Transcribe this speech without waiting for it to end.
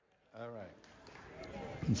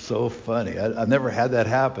right. It's so funny. I've never had that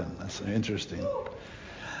happen. That's interesting.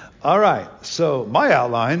 All right. So my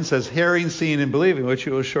outline says hearing, seeing, and believing, which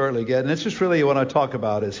you will shortly get. And it's just really what I talk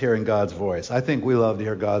about is hearing God's voice. I think we love to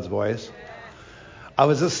hear God's voice. I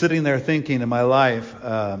was just sitting there thinking in my life,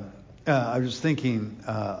 I was thinking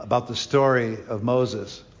about the story of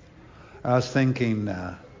Moses. I was thinking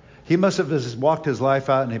he must have just walked his life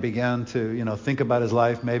out and he began to, think about his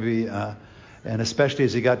life maybe, and especially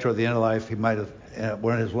as he got toward the end of life, he might have,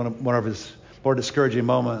 one of his more discouraging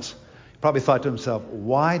moments, he probably thought to himself,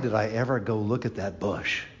 why did I ever go look at that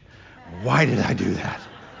bush? Why did I do that?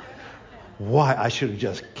 Why? I should have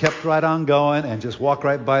just kept right on going and just walked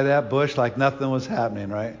right by that bush like nothing was happening,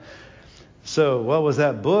 right? So what was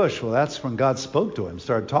that bush? Well, that's when God spoke to him,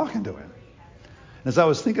 started talking to him. And as I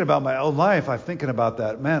was thinking about my own life, I'm thinking about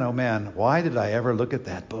that. Man, oh man, why did I ever look at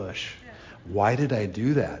that bush? Why did I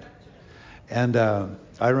do that? And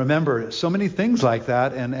I remember so many things like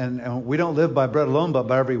that. And we don't live by bread alone, but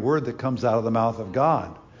by every word that comes out of the mouth of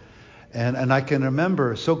God. And I can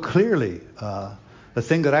remember so clearly the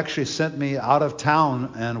thing that actually sent me out of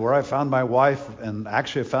town and where I found my wife and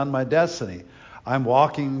actually found my destiny. I'm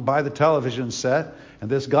walking by the television set, and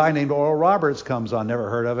this guy named Oral Roberts comes on. Never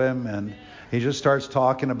heard of him, and he just starts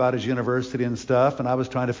talking about his university and stuff. And I was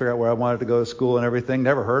trying to figure out where I wanted to go to school and everything.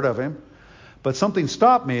 Never heard of him, but something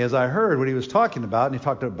stopped me as I heard what he was talking about. And he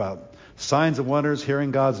talked about signs and wonders, hearing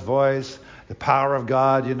God's voice, the power of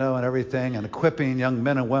God, and everything, and equipping young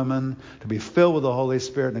men and women to be filled with the Holy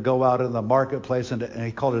Spirit and to go out in the marketplace. And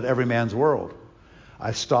he called it every man's world.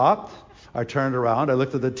 I stopped. I turned around. I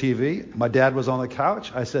looked at the TV. My dad was on the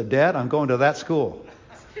couch. I said, Dad, I'm going to that school.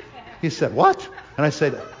 He said, what? And I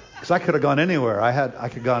said, because I could have gone anywhere. I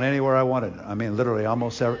could have gone anywhere I wanted. I mean, literally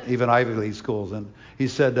almost even Ivy League schools. And he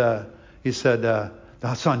said, "No,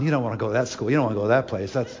 son, you don't want to go to that school. You don't want to go to that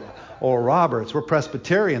place. That's Oral Roberts. We're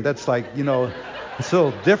Presbyterian. That's like, it's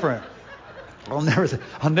so different. I'll never,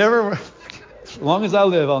 as long as I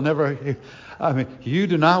live, you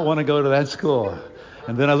do not want to go to that school."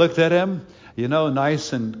 And then I looked at him,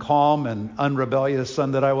 nice and calm and unrebellious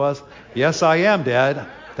son that I was. Yes, I am, Dad.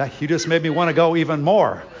 You just made me want to go even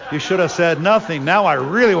more. You should have said nothing. Now I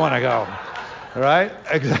really want to go. All right?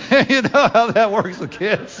 You know how that works with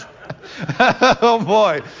kids. Oh,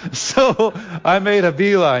 boy. So I made a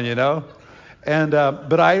beeline, And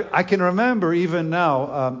but I can remember even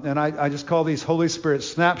now, and I just call these Holy Spirit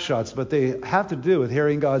snapshots, but they have to do with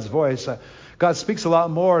hearing God's voice. God speaks a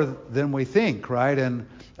lot more than we think, right? And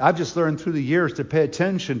I've just learned through the years to pay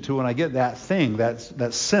attention to when I get that thing,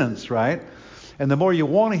 that sense, right? And the more you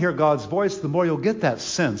want to hear God's voice, the more you'll get that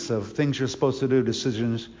sense of things you're supposed to do,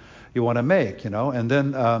 decisions you want to make, And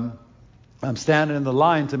then I'm standing in the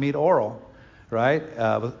line to meet Oral, right,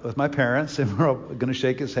 with my parents, and we're going to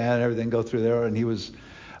shake his hand and everything, go through there. And he was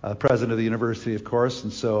president of the university, of course,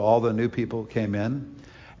 and so all the new people came in.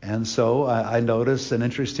 And so I noticed an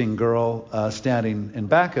interesting girl standing in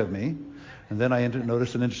back of me. And then I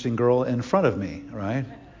noticed an interesting girl in front of me, right?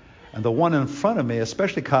 And the one in front of me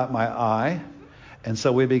especially caught my eye. And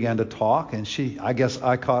so we began to talk. And I guess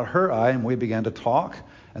I caught her eye, and we began to talk.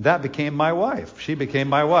 And that became my wife. She became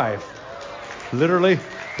my wife. Literally,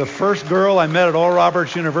 the first girl I met at Oral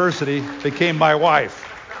Roberts University became my wife.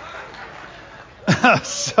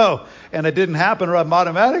 And it didn't happen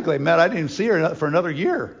automatically. I didn't see her for another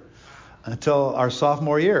year until our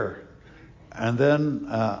sophomore year. And then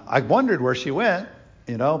I wondered where she went,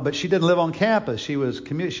 but she didn't live on campus. She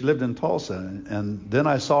lived in Tulsa. And then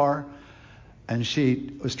I saw her, and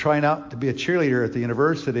she was trying out to be a cheerleader at the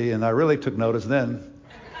university, and I really took notice then.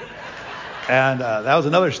 And that was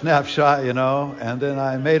another snapshot, And then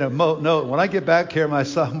I made a note. When I get back here my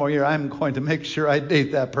sophomore year, I'm going to make sure I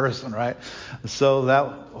date that person, right? So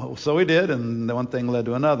we did, and one thing led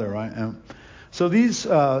to another, right? And so these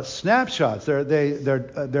snapshots,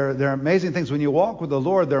 they're amazing things. When you walk with the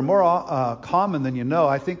Lord, they're more common than you know.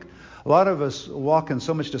 I think a lot of us walk in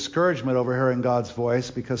so much discouragement over hearing God's voice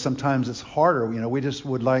because sometimes it's harder. We just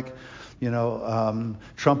would like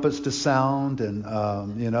trumpets to sound and,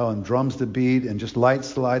 and drums to beat and just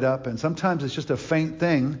lights to light up. And sometimes it's just a faint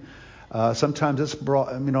thing. Sometimes it's,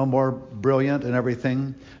 more brilliant and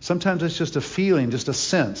everything. Sometimes it's just a feeling, just a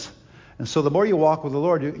sense. And so the more you walk with the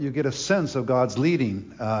Lord, you get a sense of God's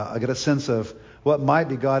leading. I get a sense of what might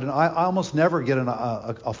be God. And I almost never get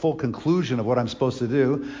a full conclusion of what I'm supposed to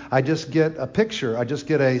do. I just get a picture. I just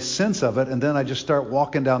get a sense of it. And then I just start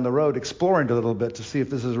walking down the road, exploring a little bit to see if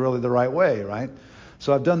this is really the right way, right?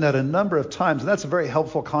 So I've done that a number of times. And that's a very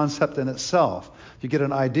helpful concept in itself, you get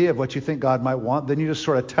an idea of what you think God might want, then you just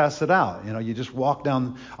sort of test it out. You just walk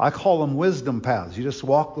down, I call them wisdom paths. You just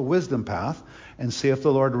walk the wisdom path and see if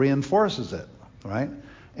the Lord reinforces it, right?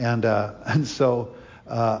 And so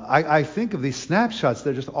I think of these snapshots.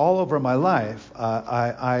 They're just all over my life.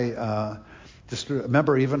 I just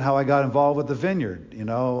remember even how I got involved with the vineyard.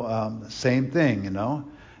 Same thing.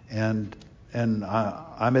 And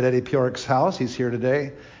I'm at Eddie Purick's house. He's here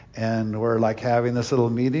today, and we're like having this little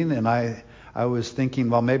meeting. And I was thinking,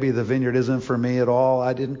 well, maybe the vineyard isn't for me at all.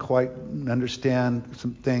 I didn't quite understand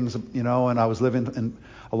some things, and I was living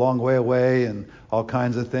a long way away and all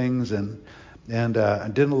kinds of things, and I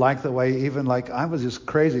didn't like the way, even like I was just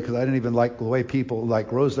crazy because I didn't even like the way people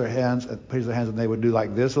like raise their hands, and they would do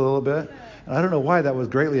like this a little bit. And I don't know why that was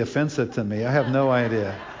greatly offensive to me. I have no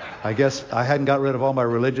idea. I guess I hadn't got rid of all my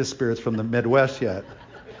religious spirits from the Midwest yet.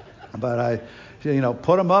 But I,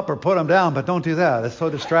 put them up or put them down, but don't do that. It's so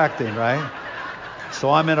distracting, right? So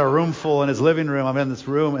I'm in a room full in his living room. I'm in this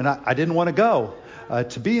room, and I didn't want to go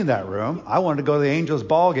to be in that room. I wanted to go to the Angels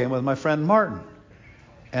ball game with my friend Martin.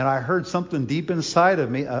 And I heard something deep inside of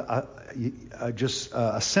me, just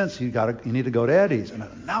a sense you need to go to Eddie's.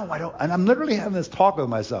 And no, I don't. And I'm literally having this talk with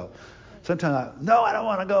myself. Sometimes I don't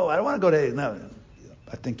want to go. I don't want to go to Eddie's. No,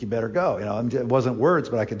 I think you better go. It wasn't words,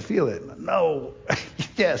 but I could feel it. No,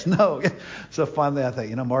 yes, no. So finally I thought,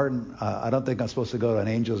 Martin, I don't think I'm supposed to go to an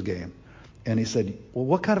Angels game. And he said, well,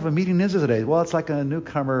 what kind of a meeting is it today? Well, it's like a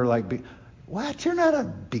newcomer, what? You're not a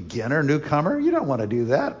beginner newcomer. You don't want to do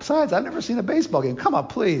that. Besides, I've never seen a baseball game. Come on,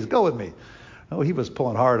 please, go with me. Oh, he was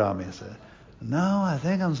pulling hard on me. I said, no, I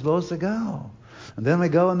think I'm supposed to go. And then we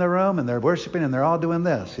go in the room, and they're worshiping, and they're all doing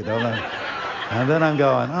this, And then I'm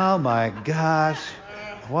going, oh, my gosh,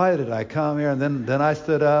 why did I come here? And then I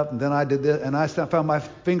stood up, and then I did this, and I found my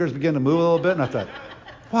fingers begin to move a little bit, and I thought,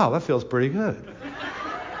 wow, that feels pretty good.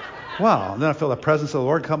 Wow. And then I felt the presence of the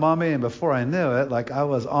Lord come on me, and before I knew it, like I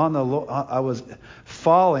was I was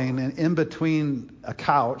falling in between a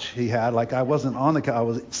couch he had. Like I wasn't on the couch. I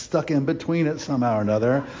was stuck in between it somehow or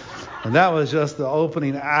another. And that was just the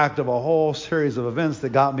opening act of a whole series of events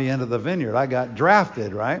that got me into the vineyard. I got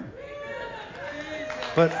drafted, right?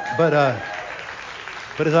 But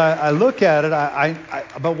as I look at it, I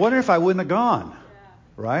wonder if I wouldn't have gone,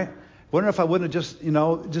 right? Wonder if I wouldn't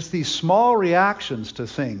have just these small reactions to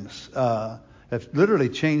things have literally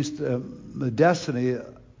changed the destiny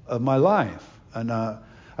of my life. And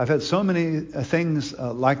I've had so many things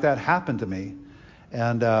like that happen to me.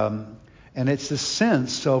 And it's this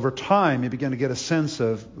sense over time, you begin to get a sense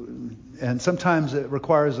of, and sometimes it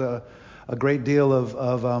requires a great deal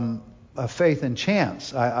of faith and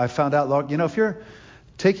chance. I found out, Lord, if you're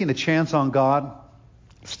taking a chance on God,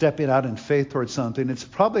 stepping out in faith towards something, it's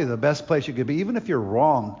probably the best place you could be. Even if you're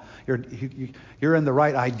wrong, you're in the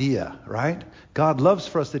right idea, right? God loves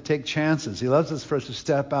for us to take chances. He loves us for us to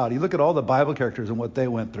step out. You look at all the Bible characters and what they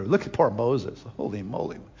went through. Look at poor Moses. Holy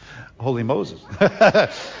moly. Holy Moses.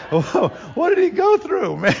 What did he go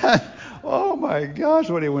through, man? Oh my gosh,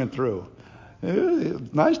 what he went through.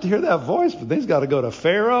 It's nice to hear that voice, but he's got to go to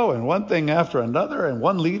Pharaoh and one thing after another and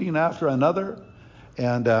one leading after another.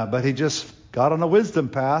 But he just got on a wisdom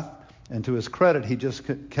path, and to his credit, he just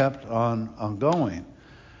kept on going.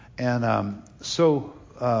 And so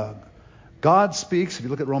God speaks, if you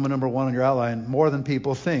look at Roman number 1 on your outline, more than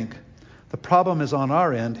people think. The problem is on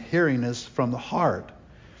our end. Hearing is from the heart.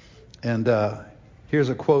 And here's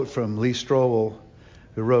a quote from Lee Strobel,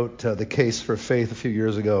 who wrote The Case for Faith a few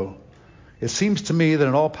years ago. It seems to me that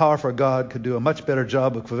an all-powerful God could do a much better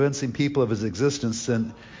job of convincing people of his existence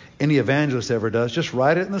than any evangelist ever does. Just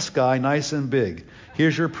write it in the sky, nice and big.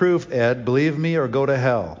 Here's your proof, Ed. Believe me or go to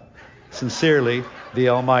hell. Sincerely, the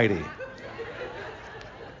Almighty.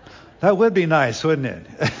 That would be nice, wouldn't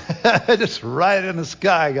it? Just write it in the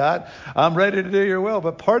sky, God. I'm ready to do your will.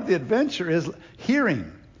 But part of the adventure is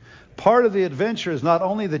hearing. Part of the adventure is not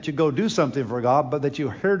only that you go do something for God, but that you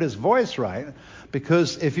heard his voice right.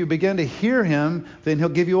 Because if you begin to hear him, then he'll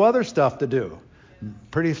give you other stuff to do.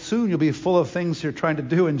 Pretty soon you'll be full of things you're trying to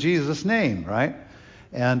do in Jesus' name, right?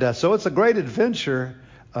 And so it's a great adventure.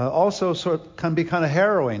 Also can be kind of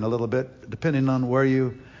harrowing a little bit, depending on where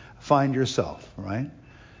you find yourself, right?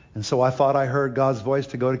 And so I thought I heard God's voice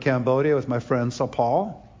to go to Cambodia with my friend Saul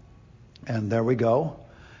Paul. And there we go.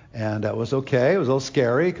 And that was okay. It was a little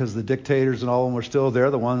scary because the dictators and all of them were still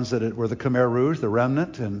there, the ones that were the Khmer Rouge, the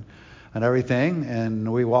remnant, and everything.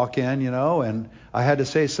 And we walk in, and I had to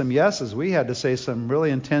say some yeses. We had to say some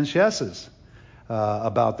really intense yeses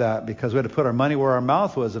about that because we had to put our money where our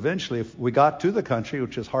mouth was eventually. If we got to the country,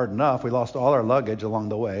 which is hard enough, we lost all our luggage along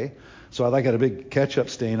the way. So I got a big ketchup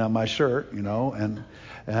stain on my shirt, and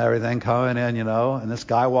and everything coming in, and this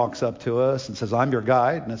guy walks up to us and says, I'm your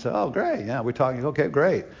guide. And I said, oh, great. Yeah, we're talking. Okay,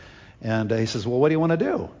 great. And he says, well, what do you want to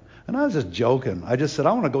do? And I was just joking. I just said,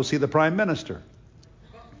 I want to go see the prime minister.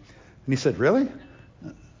 And he said, really?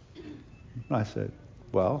 And I said,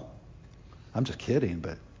 well, I'm just kidding,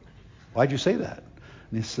 but why'd you say that?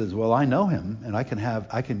 And he says, well, I know him, and I can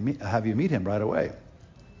have you meet him right away.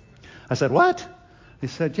 I said, what? He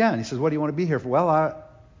said, yeah. And he says, what do you want to be here for? Well,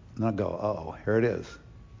 and I go, oh, here it is.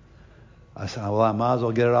 I said, well, I might as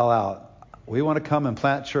well get it all out. We want to come and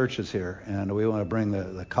plant churches here, and we want to bring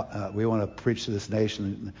we want to preach to this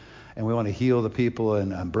nation, and we want to heal the people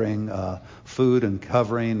and bring food and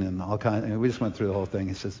covering and all kinds. And we just went through the whole thing.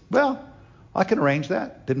 He says, well, I can arrange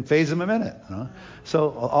that. Didn't faze him a minute.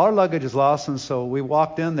 So our luggage is lost, and so we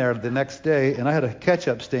walked in there the next day, and I had a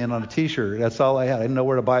ketchup stain on a T-shirt. That's all I had. I didn't know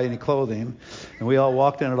where to buy any clothing, and we all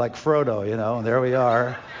walked in there like Frodo, and there we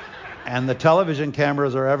are. And the television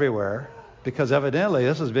cameras are everywhere, because evidently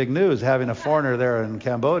this is big news. Having a foreigner there in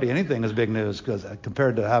Cambodia, anything is big news, because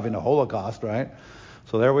compared to having a Holocaust, right?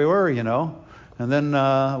 So there we were, and then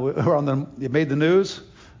we were it made the news.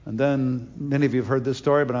 And then many of you have heard this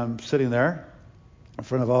story, but I'm sitting there in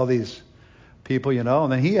front of all these people,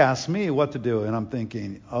 and then he asked me what to do. And I'm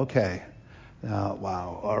thinking, okay,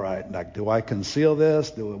 wow, all right. Like, do I conceal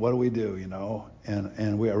this? What do we do,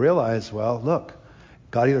 And we realized, well, look,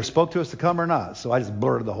 God either spoke to us to come or not. So I just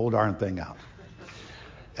blurted the whole darn thing out.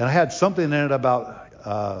 And I had something in it about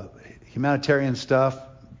humanitarian stuff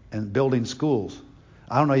and building schools.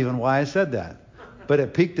 I don't know even why I said that, but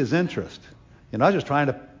it piqued his interest. I was just trying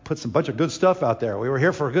to put some bunch of good stuff out there. We were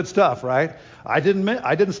here for good stuff, right? I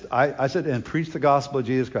said, and preach the gospel of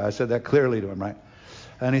Jesus Christ. I said that clearly to him, right?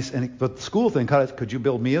 But the school thing, could you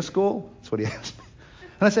build me a school? That's what he asked me.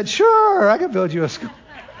 And I said, sure, I can build you a school.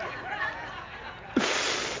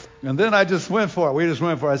 And then I just went for it. We just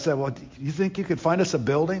went for it. I said, well, do you think you could find us a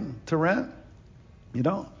building to rent?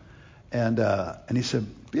 And he said,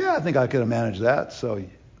 yeah, I think I could manage that.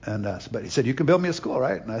 But he said, you can build me a school,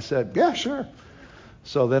 right? And I said, yeah, sure.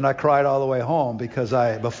 So then I cried all the way home, because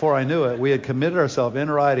before I knew it, we had committed ourselves in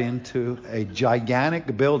writing to a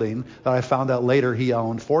gigantic building that I found out later he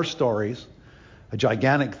owned, 4 stories, a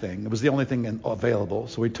gigantic thing. It was the only thing available,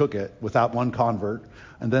 so we took it without one convert.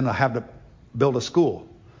 And then I had to build a school.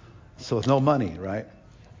 So with no money, right?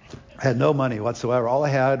 I had no money whatsoever. All I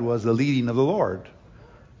had was the leading of the Lord.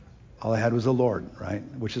 All I had was the Lord, right?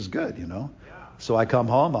 Which is good, So I come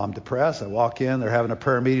home, I'm depressed. I walk in, they're having a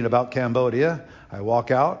prayer meeting about Cambodia. I walk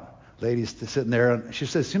out, lady's sitting there, and she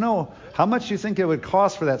says, how much do you think it would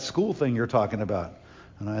cost for that school thing you're talking about?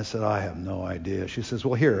 And I said, I have no idea. She says,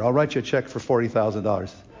 well, here, I'll write you a check for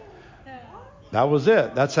 $40,000. That was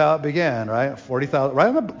it. That's how it began, right? $40,000, right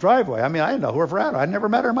on the driveway. I didn't know who her at. I'd never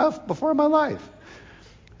met her before in my life.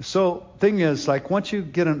 So thing is, like, once you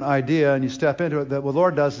get an idea and you step into it, what the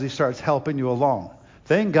Lord does is he starts helping you along.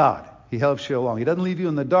 Thank God. He helps you along. He doesn't leave you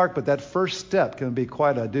in the dark, but that first step can be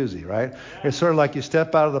quite a doozy, right? It's sort of like you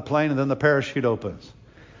step out of the plane and then the parachute opens.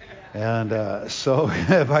 And so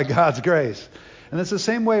by God's grace. And it's the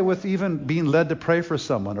same way with even being led to pray for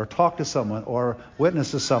someone or talk to someone or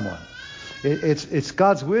witness to someone. It's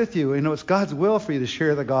God's with you. It's God's will for you to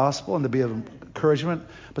share the gospel and to be of encouragement.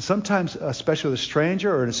 But sometimes, especially with a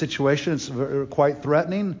stranger or in a situation that's quite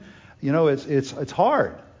threatening, it's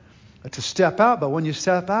hard to step out. But when you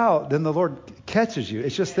step out, then the Lord catches you.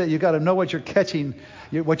 It's just that you got to know what you're catching,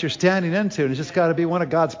 what you're standing into, and it's just got to be one of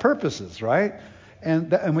God's purposes, right?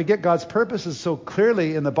 And we get God's purposes so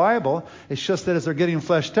clearly in the Bible. It's just that as they're getting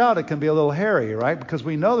fleshed out, it can be a little hairy, right? Because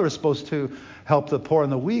we know they're supposed to help the poor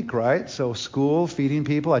and the weak, right? So school, feeding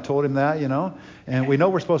people, I told him that, And we know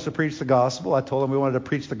we're supposed to preach the gospel. I told him we wanted to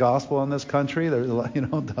preach the gospel in this country.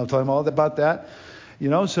 I'll tell him all about that.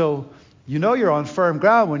 So you're on firm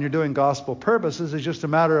ground when you're doing gospel purposes. It's just a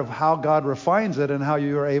matter of how God refines it and how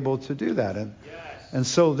you are able to do that. And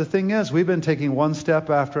so the thing is, we've been taking one step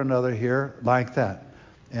after another here like that.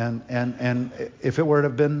 And if it were to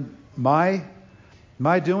have been my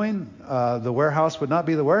doing, the warehouse would not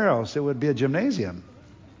be the warehouse. It would be a gymnasium.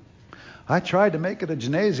 I tried to make it a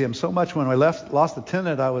gymnasium so much when we lost the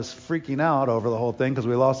tenant, I was freaking out over the whole thing because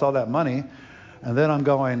we lost all that money. And then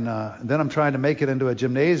I'm trying to make it into a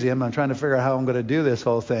gymnasium. I'm trying to figure out how I'm going to do this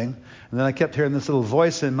whole thing. And then I kept hearing this little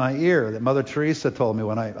voice in my ear that Mother Teresa told me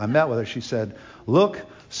when I met with her. She said, look,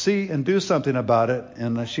 see, and do something about it.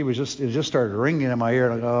 And it just started ringing in my ear.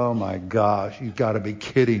 And I go, oh my gosh, you've got to be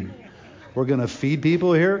kidding. We're going to feed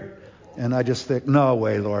people here? And I just think, no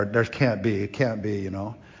way, Lord, it can't be,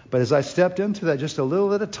 But as I stepped into that just a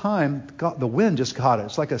little at a time, the wind just caught it.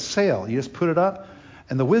 It's like a sail. You just put it up.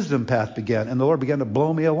 and the wisdom path began, and the Lord began to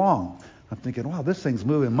blow me along. I'm thinking, wow, this thing's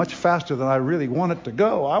moving much faster than I really want it to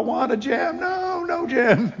go. I want a jam. No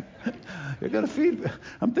jam. You're going to feed.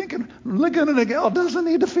 I'm thinking, Laguna Niguel doesn't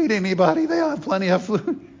need to feed anybody. They have plenty of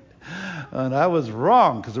food. And I was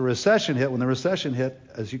wrong, because the recession hit. When the recession hit,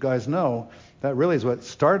 as you guys know, that really is what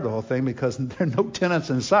started the whole thing, because there are no tenants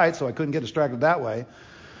in sight, so I couldn't get distracted that way.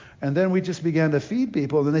 And then we just began to feed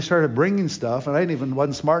people, and then they started bringing stuff, and I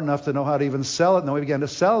wasn't smart enough to know how to even sell it. And then we began to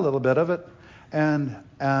sell a little bit of it, and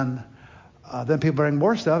then people bring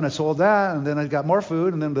more stuff, and I sold that, and then I got more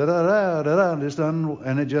food, and then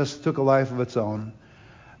and it just took a life of its own.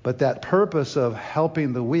 But that purpose of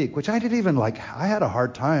helping the weak, which I didn't even I had a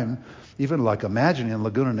hard time even imagining in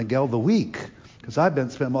Laguna Niguel the weak, because I've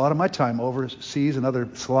spent a lot of my time overseas in other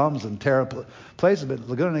slums and terrible places, but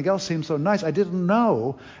Laguna Niguel seemed so nice. I didn't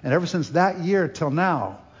know, and ever since that year till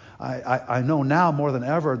now, I know now more than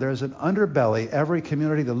ever, there's an underbelly, every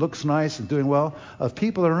community that looks nice and doing well, of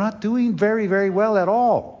people that are not doing very, very well at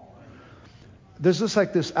all. There's just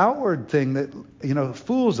this outward thing that,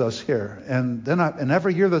 fools us here. And then and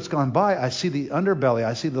every year that's gone by, I see the underbelly,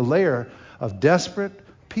 I see the layer of desperate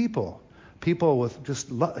people with just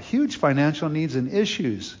huge financial needs and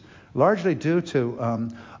issues, largely due to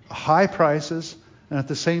high prices and at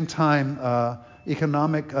the same time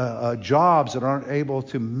economic jobs that aren't able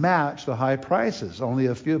to match the high prices. Only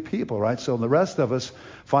a few people, right? So the rest of us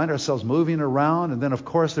find ourselves moving around. And then, of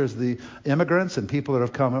course, there's the immigrants and people that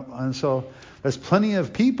have come. And so there's plenty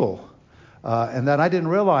of people. And that I didn't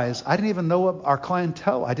realize. I didn't even know what our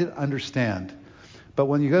clientele. I didn't understand. But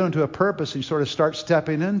when you go into a purpose and you sort of start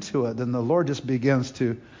stepping into it, then the Lord just begins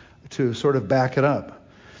to sort of back it up,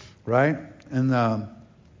 right? And I'm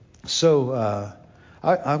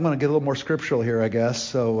going to get a little more scriptural here, I guess.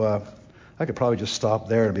 So I could probably just stop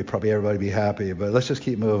there and everybody be happy. But let's just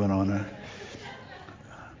keep moving on.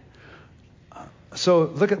 So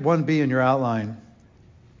look at 1B in your outline.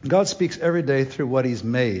 God speaks every day through what He's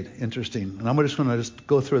made. Interesting. And I'm just going to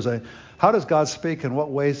go through how does God speak and what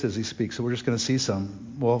ways does He speak? So we're just going to see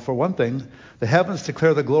some. Well, for one thing, the heavens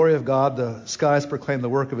declare the glory of God. The skies proclaim the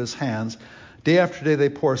work of His hands. Day after day they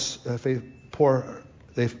pour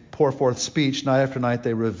forth speech. Night after night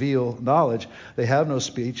they reveal knowledge. They have no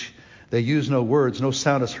speech. They use no words. No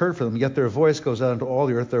sound is heard from them. Yet their voice goes out into all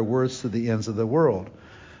the earth. Their words to the ends of the world.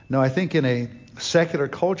 Now I think in a secular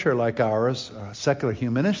culture like ours, secular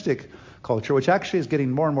humanistic culture, which actually is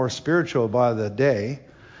getting more and more spiritual by the day,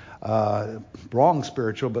 wrong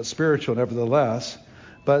spiritual, but spiritual nevertheless.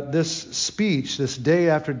 But this speech, this day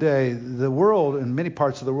after day, the world, in many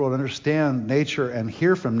parts of the world, understand nature and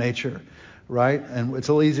hear from nature, right? And it's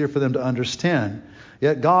a little easier for them to understand.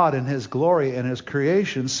 Yet God in His glory and His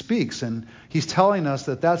creation speaks. And He's telling us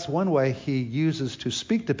that that's one way He uses to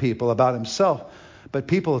speak to people about Himself. But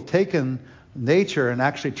people have taken nature and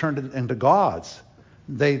actually turned it into gods.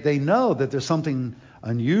 They know that there's something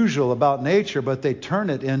unusual about nature, but they turn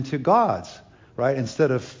it into gods, right?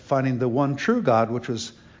 Instead of finding the one true God, which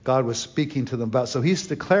was God was speaking to them about. So He's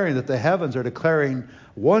declaring that the heavens are declaring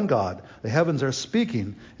one God. The heavens are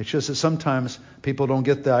speaking. It's just that sometimes people don't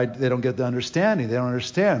get the understanding. They don't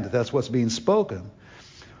understand that that's what's being spoken.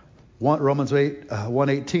 Romans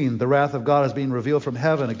 1:18, the wrath of God is being revealed from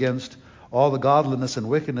heaven against all the godliness and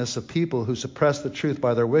wickedness of people who suppress the truth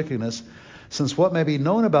by their wickedness, since what may be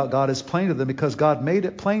known about God is plain to them because God made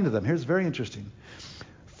it plain to them. Here's very interesting.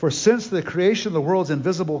 For since the creation of the world's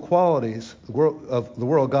invisible qualities,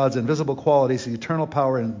 God's invisible qualities, the eternal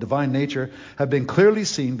power and divine nature, have been clearly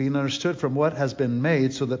seen, being understood from what has been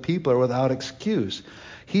made, so that people are without excuse.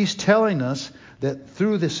 He's telling us that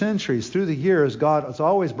through the centuries, through the years, God has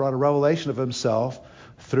always brought a revelation of Himself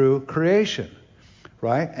through creation.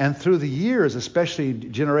 Right? And through the years, especially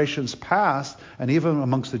generations past, and even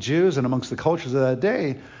amongst the Jews and amongst the cultures of that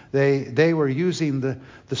day, they were using the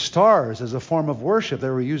stars as a form of worship. They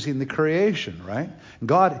were using the creation, right? And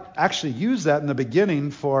God actually used that in the beginning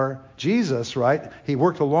for Jesus, right? He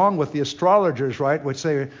worked along with the astrologers, right? Which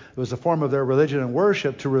it was a form of their religion and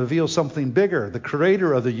worship to reveal something bigger, the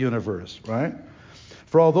creator of the universe, right?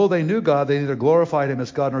 For although they knew God, they neither glorified Him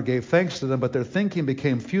as God nor gave thanks to them, but their thinking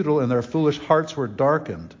became futile and their foolish hearts were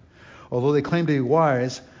darkened. Although they claimed to be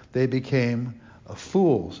wise, they became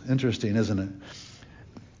fools. Interesting, isn't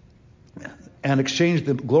it? And exchanged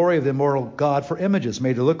the glory of the immortal God for images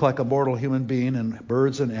made to look like a mortal human being and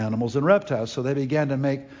birds and animals and reptiles. So they began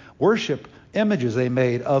to worship images they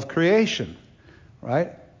made of creation,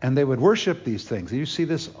 right? And they would worship these things. You see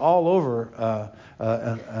this all over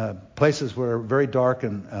places where are very dark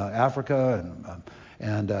in Africa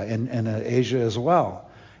and in Asia as well.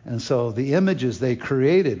 And so the images they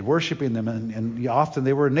created, worshiping them, and often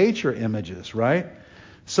they were nature images, right?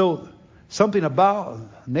 So something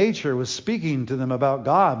about nature was speaking to them about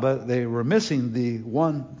God, but they were missing the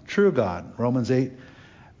one true God. Romans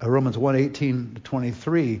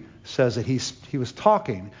 1:18-23 says that he was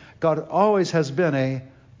talking. God always has been a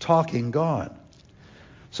talking God.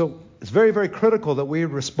 So it's very, very critical that we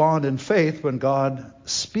respond in faith when God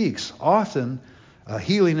speaks. Often,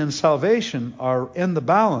 healing and salvation are in the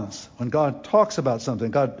balance. When God talks about something,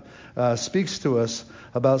 God speaks to us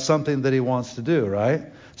about something that he wants to do, right?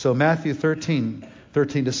 So Matthew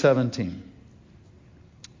 13:13-17.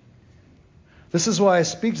 This is why I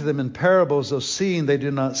speak to them in parables, though seeing they do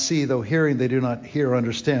not see, though hearing they do not hear or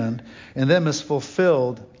understand. In them is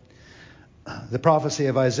fulfilled the prophecy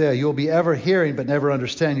of Isaiah. You'll be ever hearing but never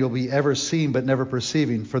understand. You'll be ever seeing but never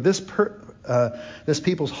perceiving. For this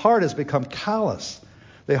people's heart has become callous.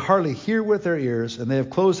 They hardly hear with their ears, and they have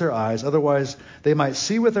closed their eyes. Otherwise, they might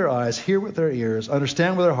see with their eyes, hear with their ears,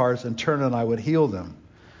 understand with their hearts, and turn, and I would heal them.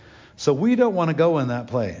 So we don't want to go in that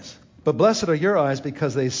place. But blessed are your eyes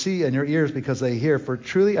because they see, and your ears because they hear. For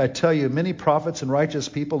truly I tell you, many prophets and righteous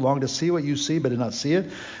people long to see what you see, but did not see it,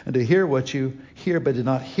 and to hear what you hear, but did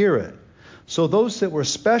not hear it. So those that were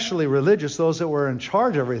specially religious, those that were in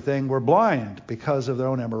charge of everything, were blind because of their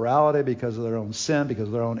own immorality, because of their own sin, because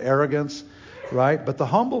of their own arrogance, right? But the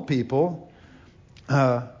humble people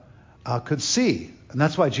could see. And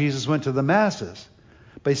that's why Jesus went to the masses.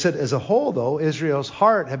 But he said, as a whole, though, Israel's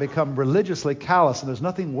heart had become religiously callous. And there's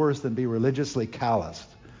nothing worse than be religiously calloused.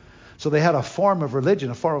 So they had a form of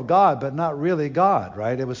religion, a form of God, but not really God,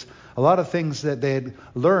 right? It was a lot of things that they had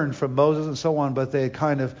learned from Moses and so on, but they had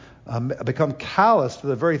kind of become callous to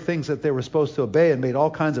the very things that they were supposed to obey and made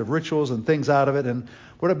all kinds of rituals and things out of it. And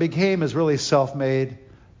what it became is really self-made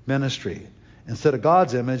ministry. Instead of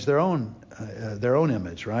God's image, their own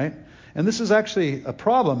image, right? And this is actually a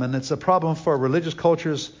problem, and it's a problem for religious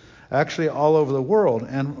cultures actually all over the world,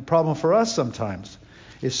 and a problem for us sometimes.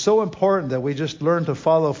 It's so important that we just learn to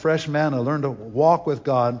follow fresh manna, learn to walk with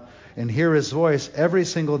God and hear his voice every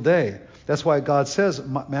single day. That's why God says,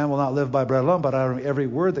 man will not live by bread alone, but out of every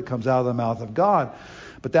word that comes out of the mouth of God.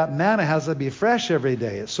 But that manna has to be fresh every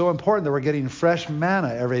day. It's so important that we're getting fresh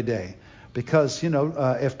manna every day. Because,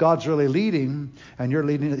 if God's really leading and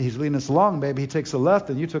he's leading us along, maybe he takes a left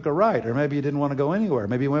and you took a right. Or maybe you didn't want to go anywhere.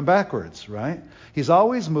 Maybe you went backwards, right? He's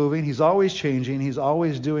always moving. He's always changing. He's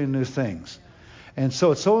always doing new things. And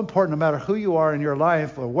so it's so important, no matter who you are in your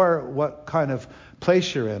life or what kind of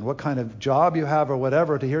place you're in, what kind of job you have or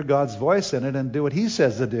whatever, to hear God's voice in it and do what he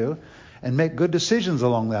says to do and make good decisions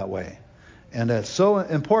along that way. And it's so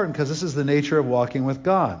important because this is the nature of walking with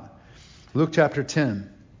God. Luke chapter 10.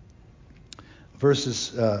 Verse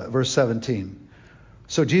 17.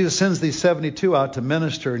 So Jesus sends these 72 out to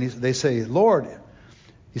minister, and they say, Lord,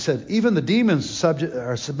 he said, even the demons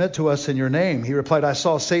submit to us in your name. He replied, I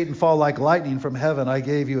saw Satan fall like lightning from heaven. I've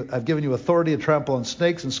given you authority to trample on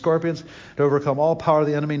snakes and scorpions, to overcome all power of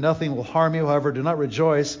the enemy. Nothing will harm you. However, do not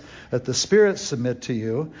rejoice that the spirits submit to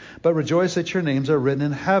you, but rejoice that your names are written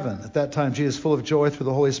in heaven. At that time, Jesus, full of joy through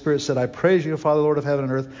the Holy Spirit, said, I praise you, Father, Lord of heaven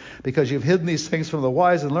and earth, because you've hidden these things from the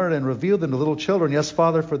wise and learned and revealed them to little children. Yes,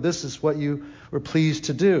 Father, for this is what you were pleased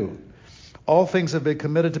to do. All things have been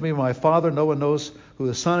committed to me by my Father. No one knows who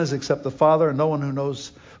the Son is except the Father, and no one who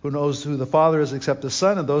knows who the Father is except the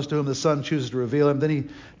Son, and those to whom the Son chooses to reveal him. Then he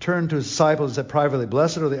turned to his disciples and said privately,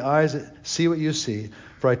 Blessed are the eyes that see what you see.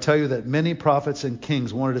 For I tell you that many prophets and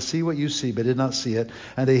kings wanted to see what you see, but did not see it,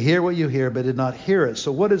 and to hear what you hear, but did not hear it.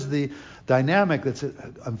 So what is the dynamic that's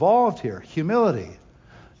involved here? Humility.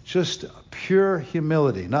 Just pure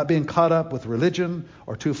humility. Not being caught up with religion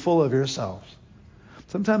or too full of yourselves.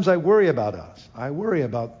 Sometimes I worry about us. I worry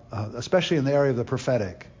about, especially in the area of the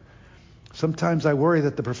prophetic. Sometimes I worry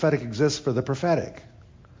that the prophetic exists for the prophetic.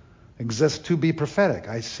 Exists to be prophetic.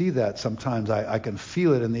 I see that sometimes. I can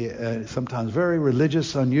feel it in the sometimes very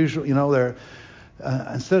religious, unusual,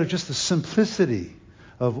 instead of just the simplicity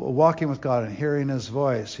of walking with God and hearing his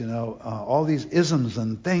voice, all these isms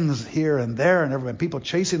and things here and there and people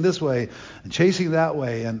chasing this way and chasing that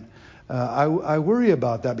way. And I worry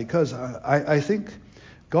about that because I think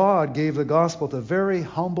God gave the gospel to very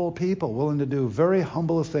humble people, willing to do very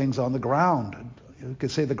humble things on the ground. You could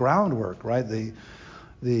say the groundwork, right? And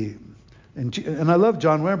I love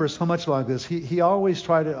John Wimber so much like this. He always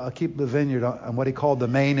tried to keep the vineyard on what he called the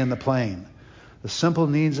main and the plain. The simple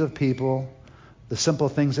needs of people, the simple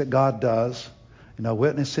things that God does.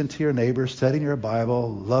 Witnessing to your neighbors, studying your Bible,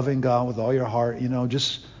 loving God with all your heart.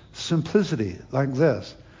 Just simplicity like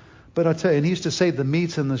this. But I tell you, and he used to say the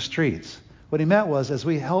meat's in the streets. What he meant was, as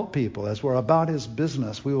we help people, as we're about his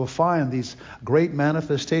business, we will find these great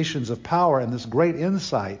manifestations of power and this great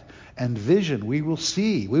insight and vision. We will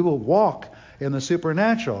see, we will walk in the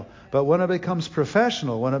supernatural. But when it becomes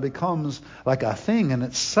professional, when it becomes like a thing in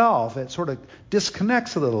itself, it sort of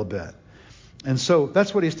disconnects a little bit. And so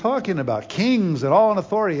that's what he's talking about. Kings and all in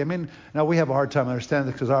authority. I mean, now we have a hard time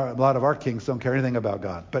understanding this because a lot of our kings don't care anything about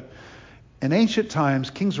God. But in ancient times,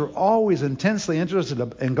 kings were always intensely interested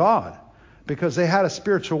in God because they had a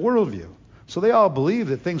spiritual worldview. So they all believed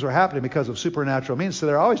that things were happening because of supernatural means. So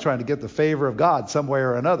they're always trying to get the favor of God some way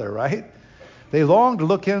or another, right? They longed to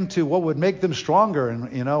look into what would make them stronger,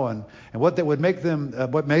 and what that would make them,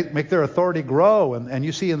 make their authority grow. And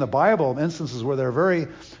you see in the Bible instances where they're very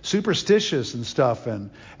superstitious and stuff, and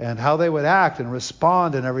how they would act and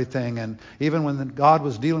respond and everything. And even when God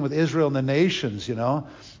was dealing with Israel and the nations, even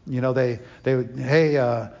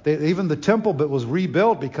the temple bit was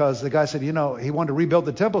rebuilt because the guy said, he wanted to rebuild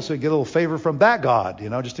the temple so he'd get a little favor from that God,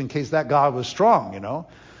 just in case that God was strong,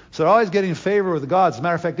 So they're always getting favor with the gods. As a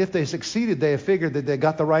matter of fact, if they succeeded, they figured that they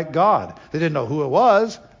got the right God. They didn't know who it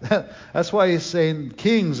was. That's why he's saying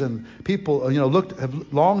kings and people,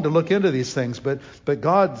 have longed to look into these things. But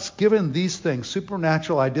God's given these things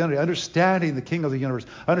supernatural identity, understanding the King of the universe,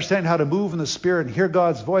 understanding how to move in the Spirit and hear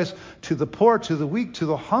God's voice to the poor, to the weak, to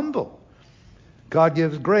the humble. God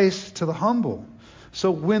gives grace to the humble.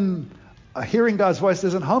 So when hearing God's voice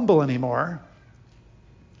isn't humble anymore,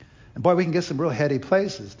 and boy, we can get some real heady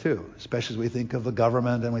places too, especially as we think of the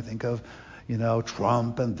government and we think of,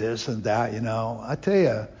 Trump and this and that, I tell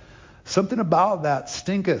you, something about that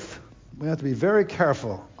stinketh. We have to be very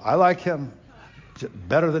careful. I like him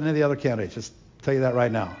better than any other candidate, just tell you that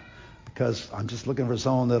right now, because I'm just looking for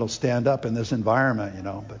someone that'll stand up in this environment,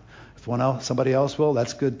 But if somebody else will,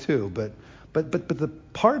 that's good too. But the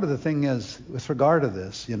part of the thing is, with regard to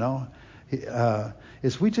this,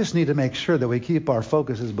 is we just need to make sure that we keep our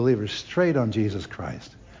focus as believers straight on Jesus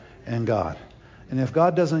Christ and God. And if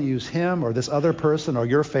God doesn't use him or this other person or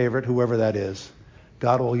your favorite, whoever that is,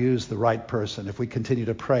 God will use the right person if we continue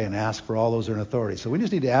to pray and ask for all those who are in authority. So we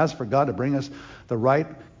just need to ask for God to bring us the right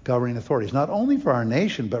governing authorities, not only for our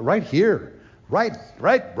nation, but right here, right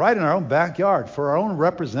in our own backyard, for our own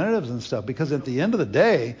representatives and stuff, because at the end of the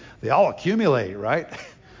day, they all accumulate, right?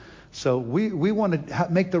 So we want to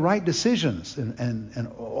make the right decisions and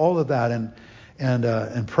all of that and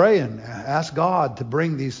pray and ask God to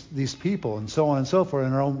bring these people and so on and so forth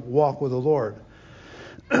in our own walk with the Lord.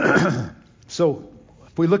 So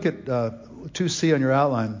if we look at 2C on your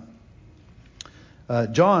outline,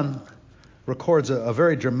 John records a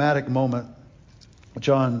very dramatic moment.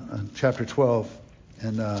 John chapter 12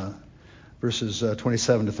 and verses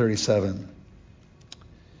 27 to 37.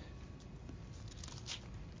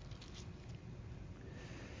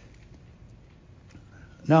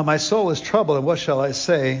 Now my soul is troubled, and what shall I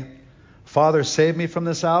say? Father, save me from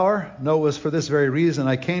this hour? No, it was for this very reason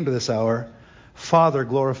I came to this hour. Father,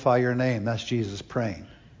 glorify your name. That's Jesus praying.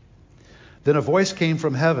 Then a voice came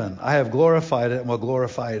from heaven. I have glorified it and will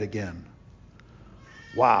glorify it again.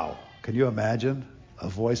 Wow. Can you imagine? A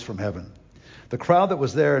voice from heaven. The crowd that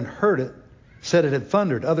was there and heard it said it had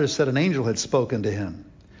thundered. Others said an angel had spoken to him.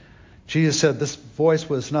 Jesus said, this voice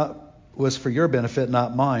was for your benefit,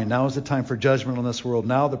 not mine. Now is the time for judgment on this world.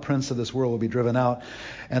 Now the prince of this world will be driven out.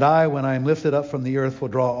 And I, when I am lifted up from the earth, will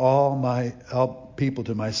draw all people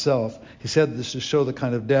to myself. He said this to show the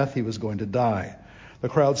kind of death he was going to die. The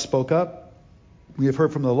crowd spoke up. We have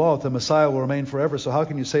heard from the law that the Messiah will remain forever. So how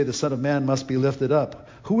can you say the Son of Man must be lifted up?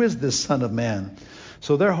 Who is this Son of Man?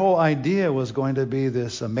 So their whole idea was going to be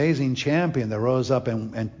this amazing champion that rose up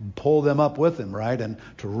and pulled them up with him, right? And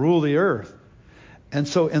to rule the earth. And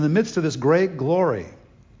so in the midst of this great glory,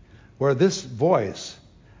 where this voice,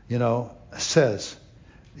 says,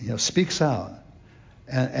 speaks out,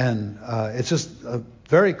 and it's just a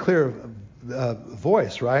very clear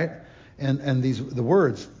voice, right? And the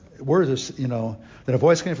words are, that a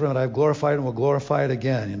voice came from it, I have glorified and will glorify it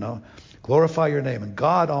again, glorify your name. And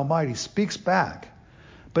God Almighty speaks back.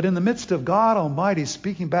 But in the midst of God Almighty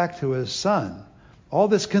speaking back to his Son, all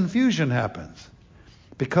this confusion happens.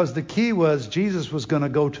 Because the key was Jesus was going to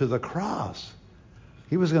go to the cross.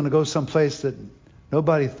 He was going to go someplace that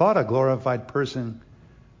nobody thought a glorified person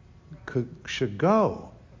should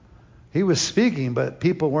go. He was speaking, but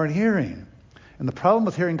people weren't hearing. And the problem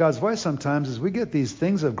with hearing God's voice sometimes is we get these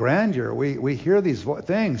things of grandeur. We hear these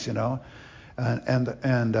things, and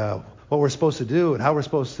what we're supposed to do and how we're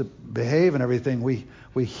supposed to behave and everything.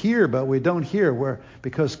 We hear, but we don't hear.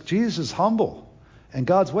 Because Jesus is humble, and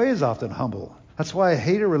God's way is often humble. That's why I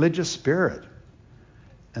hate a religious spirit.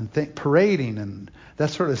 parading and that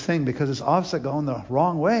sort of thing, because it's obviously going the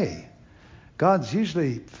wrong way. God's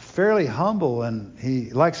usually fairly humble, and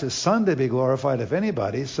he likes his Son to be glorified, if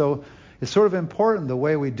anybody. So it's sort of important the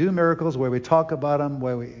way we do miracles, the way we talk about them, the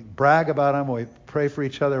way we brag about them, the way we pray for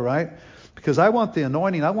each other, right? Because I want the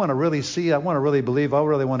anointing. I want to really see. I want to really believe. I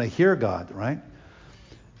really want to hear God, right?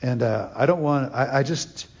 And I don't want.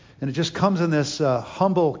 And it just comes in this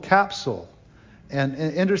humble capsule. And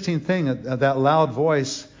an interesting thing, that loud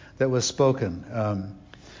voice that was spoken.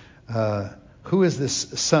 Who is this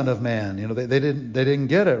Son of Man? They didn't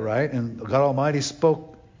get it, right? And God Almighty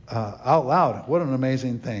spoke out loud. What an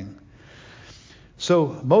amazing thing.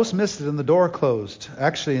 So most missed it, and the door closed.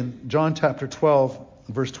 Actually, in John chapter 12,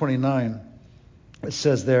 verse 29, it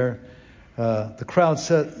says there, the crowd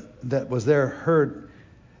said that was there heard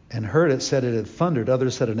it, said it had thundered.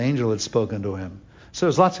 Others said an angel had spoken to him. So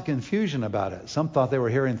there's lots of confusion about it. Some thought they were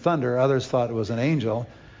hearing thunder. Others thought it was an angel.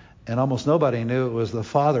 And almost nobody knew it was the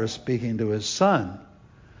Father speaking to his Son.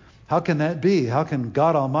 How can that be? How can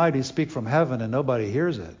God Almighty speak from heaven and nobody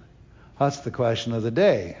hears it? That's the question of the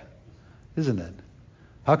day, isn't it?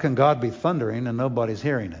 How can God be thundering and nobody's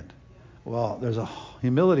hearing it? Well, there's a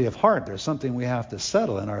humility of heart. There's something we have to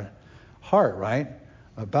settle in our heart, right,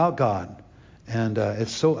 about God. And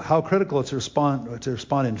it's so how critical it's to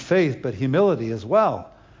respond in faith, but humility as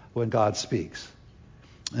well when God speaks.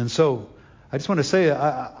 And so I just want to say,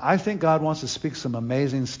 I think God wants to speak some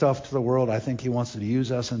amazing stuff to the world. I think he wants to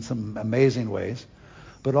use us in some amazing ways.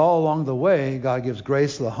 But all along the way, God gives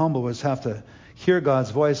grace to the humble. We just have to hear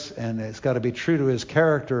God's voice, and it's got to be true to his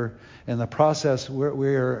character. In the process,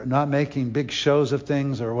 we're not making big shows of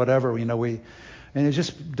things or whatever. And it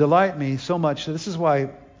just delight me so much. This is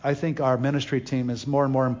why I think our ministry team is more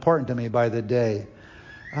and more important to me by the day.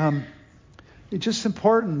 It's just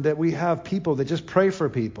important that we have people that just pray for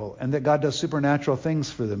people and that God does supernatural things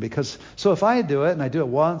for them. So if I do it, and I do it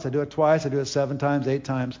once, I do it twice, I do it 7 times, 8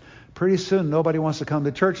 times, pretty soon nobody wants to come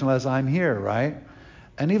to church unless I'm here, right?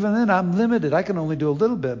 And even then I'm limited. I can only do a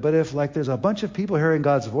little bit. But if there's a bunch of people hearing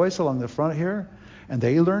God's voice along the front here, and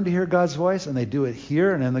they learn to hear God's voice, and they do it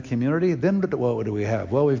here and in the community, then what do we have?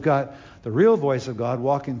 Well, we've got the real voice of God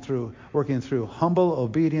working through humble,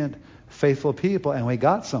 obedient, faithful people, and we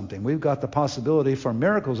got something. We've got the possibility for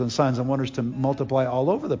miracles and signs and wonders to multiply all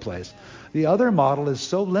over the place. The other model is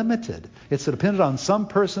so limited. It's dependent on some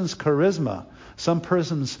person's charisma, some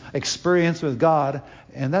person's experience with God,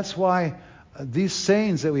 and that's why these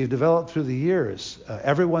sayings that we've developed through the years,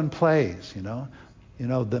 everyone plays,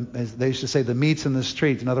 they used to say the meat's in the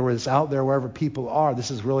street. In other words, it's out there wherever people are.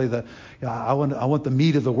 This is really I want the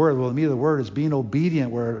meat of the word. Well, the meat of the word is being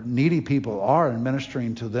obedient where needy people are and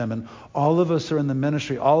ministering to them. And all of us are in the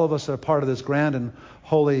ministry. All of us are part of this grand and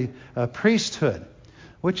holy priesthood,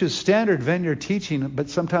 which is standard vineyard teaching, but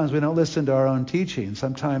sometimes we don't listen to our own teaching.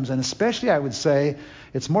 Sometimes, and especially I would say,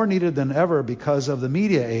 it's more needed than ever because of the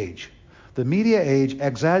media age. The media age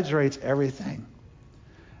exaggerates everything.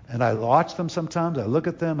 And I watch them sometimes, I look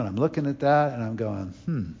at them, and I'm looking at that, and I'm going,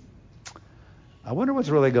 I wonder what's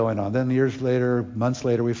really going on. Then years later, months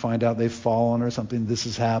later, we find out they've fallen or something, this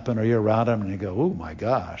has happened, or you're around them, and you go, oh my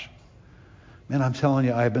gosh. Man, I'm telling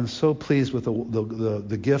you, I've been so pleased with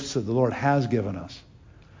the gifts that the Lord has given us.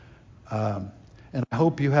 And I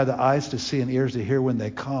hope you had the eyes to see and ears to hear when they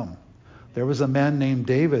come. There was a man named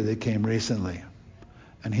David that came recently,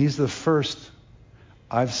 and he's the first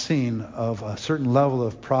I've seen of a certain level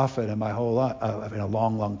of prophet in my whole life, in a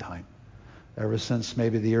long, long time. Ever since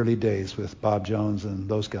maybe the early days with Bob Jones and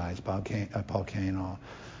those guys, Paul Cain, all.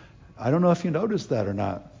 I don't know if you noticed that or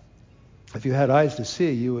not. If you had eyes to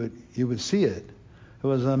see, you would see it. It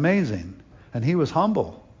was amazing, and he was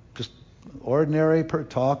humble, just ordinary,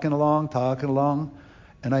 talking along,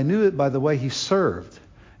 and I knew it by the way he served.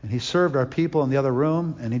 And he served our people in the other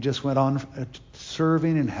room, and he just went on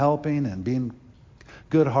serving and helping and being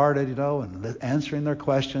good-hearted, and answering their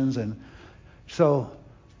questions. And so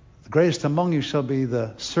the greatest among you shall be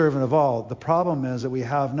the servant of all. The problem is that we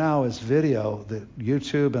have now is video, that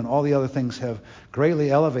YouTube and all the other things have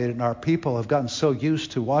greatly elevated, and our people have gotten so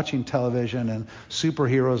used to watching television and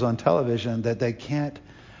superheroes on television that they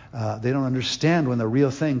don't understand when the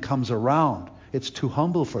real thing comes around. It's too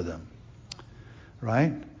humble for them,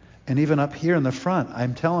 right? And even up here in the front,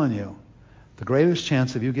 I'm telling you, the greatest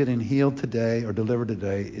chance of you getting healed today or delivered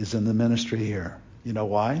today is in the ministry here. You know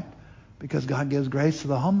why? Because God gives grace to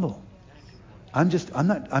the humble. I'm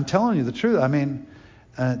telling you the truth. I mean,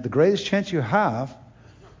 the greatest chance you have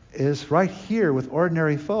is right here with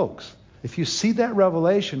ordinary folks. If you see that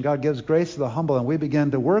revelation, God gives grace to the humble, and we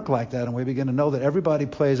begin to work like that, and we begin to know that everybody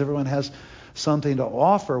plays, everyone has something to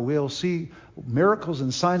offer, we'll see miracles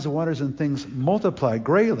and signs and wonders and things multiplied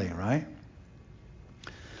greatly, right?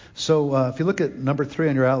 So if you look at number 3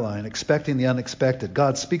 on your outline, expecting the unexpected.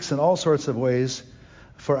 God speaks in all sorts of ways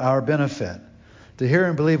for our benefit. To hear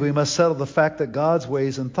and believe, we must settle the fact that God's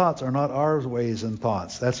ways and thoughts are not our ways and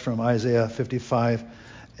thoughts. That's from Isaiah 55,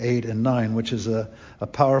 8 and 9, which is a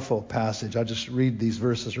powerful passage. I'll just read these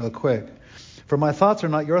verses real quick. For my thoughts are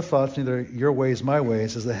not your thoughts, neither your ways my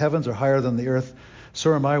ways. As the heavens are higher than the earth,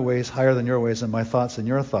 so are my ways higher than your ways, and my thoughts than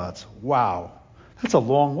your thoughts. Wow. That's a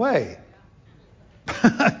long way.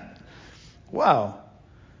 Wow.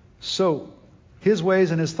 So his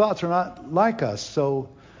ways and his thoughts are not like us. So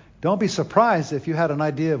don't be surprised if you had an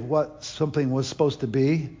idea of what something was supposed to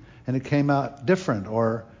be and it came out different,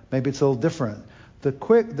 or maybe it's a little different. The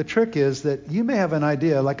trick is that you may have an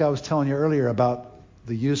idea, like I was telling you earlier about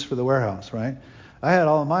the use for the warehouse, right? I had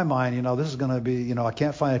all in my mind, this is going to be, I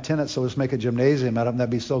can't find a tenant, so let's make a gymnasium out of it.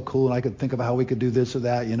 That'd be so cool, and I could think about how we could do this or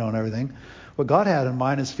that, and everything. What God had in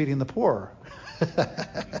mind is feeding the poor.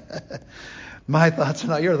 My thoughts are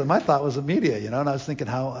not yours. My thought was immediate, and I was thinking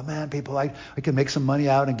how, people, I could make some money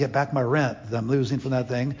out and get back my rent that I'm losing from that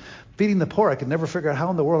thing. Feeding the poor, I could never figure out how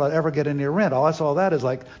in the world I'd ever get any rent. All I saw that is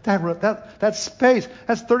like, that space,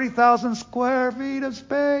 that's 30,000 square feet of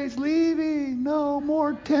space leaving. No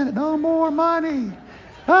more tenant, no more money.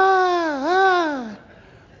 Why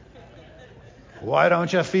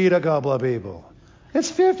don't you feed a couple of people? It's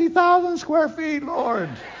 50,000 square feet, Lord.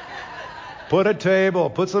 Put a table,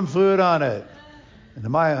 put some food on it. And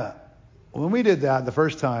when we did that the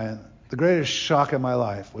first time, the greatest shock in my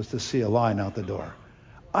life was to see a line out the door.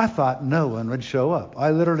 I thought no one would show up.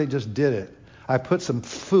 I literally just did it. I put some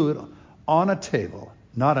food on a table,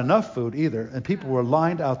 not enough food either, and people were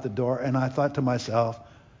lined out the door, and I thought to myself,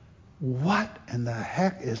 what in the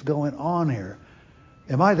heck is going on here?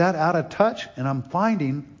 Am I that out of touch? And I'm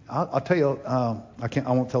finding, I'll tell you, I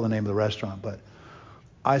won't tell the name of the restaurant, but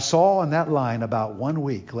I saw in that line about 1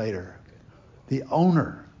 week later, the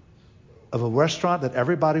owner of a restaurant that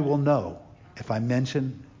everybody will know if I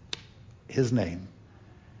mention his name,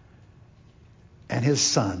 and his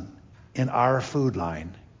son in our food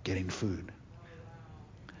line getting food.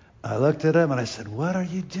 I looked at him and I said, what are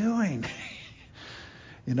you doing?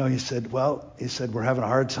 He said, we're having a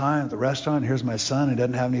hard time at the restaurant. Here's my son. He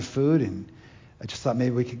doesn't have any food. And I just thought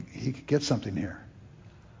maybe he could get something here.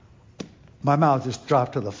 My mouth just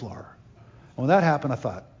dropped to the floor. When that happened, I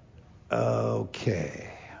thought,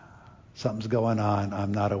 okay, something's going on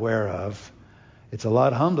I'm not aware of. It's a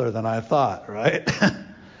lot humbler than I thought, right?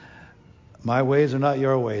 My ways are not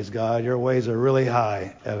your ways, God. Your ways are really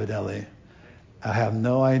high, evidently. I have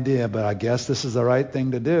no idea, but I guess this is the right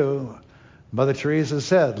thing to do. Mother Teresa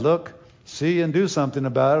said, look, see, and do something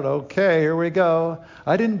about it. Okay, here we go.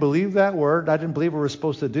 I didn't believe that word. I didn't believe we were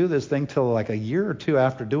supposed to do this thing till like a year or two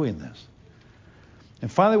after doing this.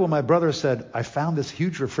 And finally, when my brother said, I found this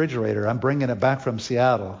huge refrigerator. I'm bringing it back from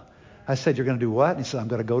Seattle. I said, you're going to do what? And he said, I'm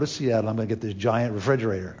going to go to Seattle. I'm going to get this giant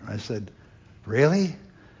refrigerator. And I said, really? And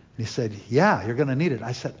he said, yeah, you're going to need it.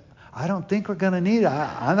 I said, I don't think we're going to need it.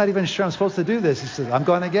 I'm not even sure I'm supposed to do this. He said, I'm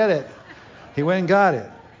going to get it. He went and got it.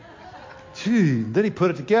 Gee, then he put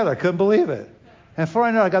it together. I couldn't believe it. And before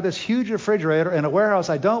I know it, I got this huge refrigerator in a warehouse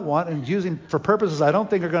I don't want and using for purposes I don't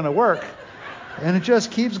think are going to work. And it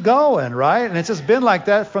just keeps going, right? And it's just been like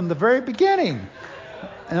that from the very beginning.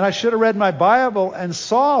 And I should have read my Bible and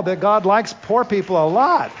saw that God likes poor people a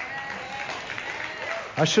lot.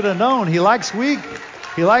 I should have known He likes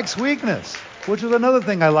weakness, which was another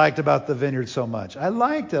thing I liked about the vineyard so much. I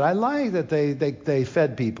liked it. I liked that they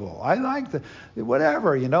fed people. I liked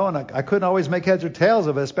whatever, and I couldn't always make heads or tails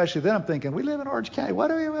of it, especially then I'm thinking, we live in Orange County.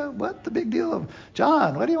 What the big deal of,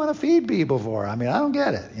 John, what do you want to feed people for? I mean, I don't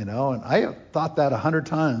get it, and I thought that 100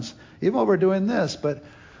 times, even while we're doing this, but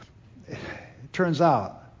it turns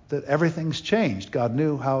out that everything's changed. God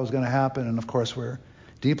knew how it was going to happen, and of course we're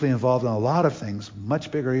deeply involved in a lot of things,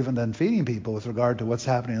 much bigger even than feeding people with regard to what's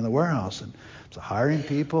happening in the warehouse. And so hiring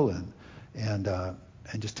people and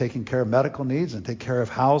just taking care of medical needs and take care of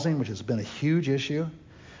housing, which has been a huge issue,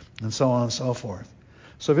 and so on and so forth.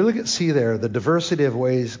 So if you look at C there, the diversity of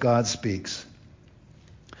ways God speaks,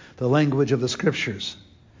 the language of the Scriptures.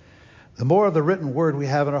 The more of the written word we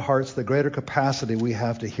have in our hearts, the greater capacity we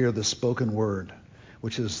have to hear the spoken word,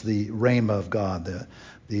 which is the rhema of God,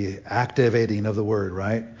 the activating of the word,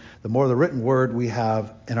 right? The more the written word we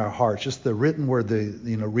have in our hearts, just the written word,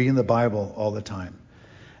 reading the Bible all the time.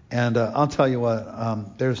 And I'll tell you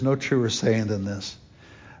what, there's no truer saying than this.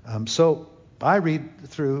 So I read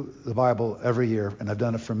through the Bible every year, and I've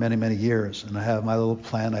done it for many, many years, and I have my little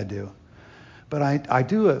plan I do. But I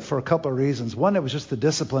do it for a couple of reasons. One, it was just the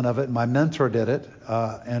discipline of it. My mentor did it,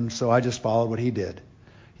 and so I just followed what he did.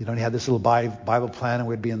 He had this little Bible plan, and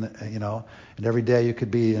we'd be in the, and every day you could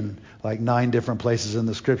be in like 9 different places in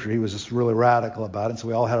the Scripture. He was just really radical about it. So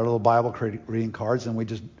we all had our little Bible reading cards, and we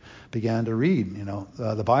just began to read,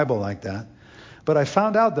 the Bible like that. But I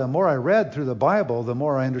found out the more I read through the Bible, the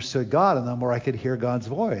more I understood God, and the more I could hear God's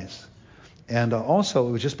voice. And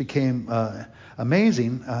also, it just became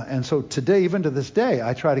amazing. And so today, even to this day,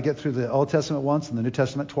 I try to get through the Old Testament once and the New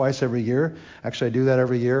Testament twice every year. Actually, I do that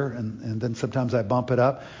every year, and then sometimes I bump it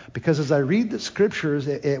up. Because as I read the Scriptures,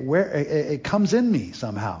 it comes in me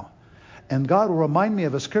somehow. And God will remind me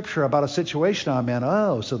of a Scripture about a situation I'm in.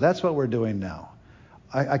 Oh, so that's what we're doing now.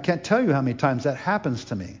 I can't tell you how many times that happens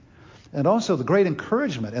to me. And also the great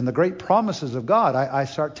encouragement and the great promises of God, I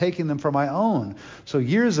start taking them for my own. So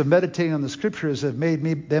years of meditating on the Scriptures have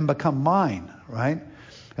made them become mine, right?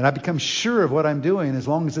 And I become sure of what I'm doing as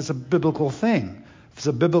long as it's a biblical thing. If it's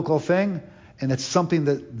a biblical thing and it's something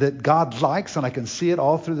that God likes and I can see it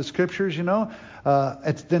all through the Scriptures,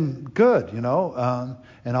 it's then good,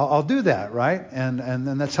 and I'll do that, right?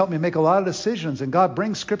 And that's helped me make a lot of decisions. And God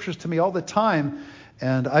brings Scriptures to me all the time.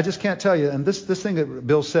 And I just can't tell you, and this thing that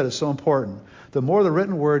Bill said is so important. The more the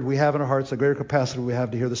written word we have in our hearts, the greater capacity we have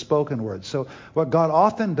to hear the spoken word. So what God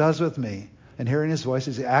often does with me in hearing his voice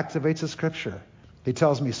is he activates the Scripture. He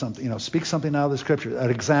tells me something, speak something out of the Scripture. An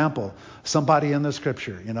example, somebody in the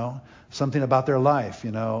Scripture, something about their life,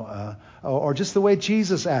 or just the way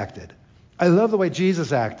Jesus acted. I love the way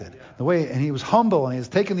Jesus acted. And he was humble, and he was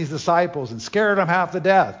taking these disciples and scared them half to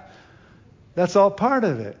death. That's all part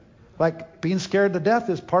of it. Like being scared to death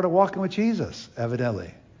is part of walking with Jesus,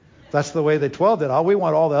 evidently. That's the way the 12 did. We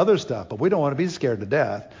want all the other stuff, but we don't want to be scared to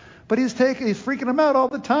death. But he's freaking them out all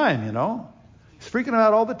the time, He's freaking them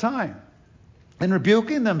out all the time. And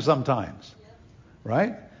rebuking them sometimes,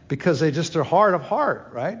 right? Because they just are hard of heart,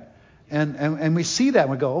 right? And we see that and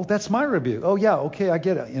we go, oh, that's my rebuke. Oh, yeah, okay, I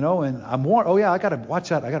get it, and I'm warned. Oh, yeah, I got to watch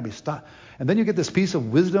that. I got to be stopped. And then you get this piece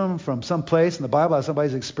of wisdom from some place in the Bible that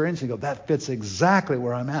somebody's experienced, and you go, that fits exactly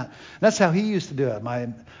where I'm at. And that's how he used to do it.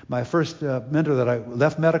 My first mentor that I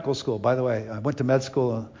left medical school, by the way, I went to med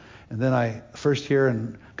school, and then I first year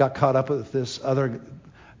and got caught up with this other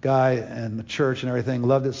guy and the church and everything,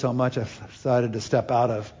 loved it so much I decided to step out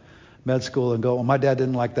of med school and go, well, my dad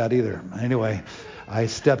didn't like that either. Anyway, I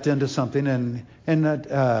stepped into something,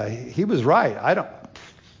 and he was right.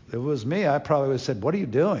 If it was me, I probably would have said, what are you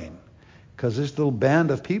doing? Because this little band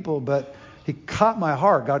of people, but he caught my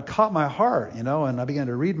heart. God caught my heart, and I began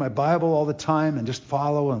to read my Bible all the time and just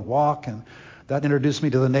follow and walk, and that introduced me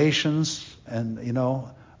to the nations and,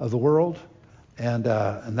 of the world. And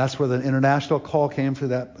that's where the international call came through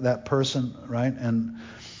that person, right? And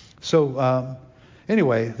so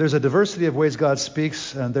anyway, there's a diversity of ways God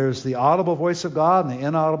speaks, and there's the audible voice of God and the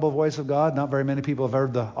inaudible voice of God. Not very many people have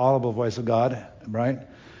heard the audible voice of God, right?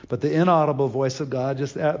 But the inaudible voice of God,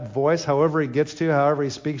 just that voice, however he gets to, however he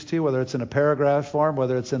speaks to you, whether it's in a paragraph form,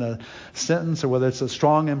 whether it's in a sentence, or whether it's a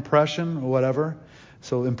strong impression or whatever.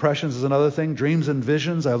 So impressions is another thing. Dreams and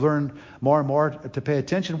visions, I learned more and more to pay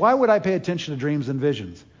attention. Why would I pay attention to dreams and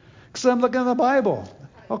visions? Because I'm looking at the Bible.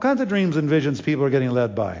 All kinds of dreams and visions people are getting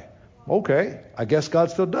led by. Okay, I guess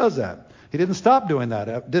God still does that. He didn't stop doing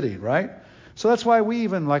that, did he, right? So that's why we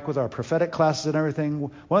even, like with our prophetic classes and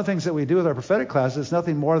everything, one of the things that we do with our prophetic classes is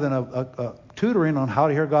nothing more than a tutoring on how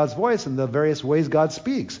to hear God's voice and the various ways God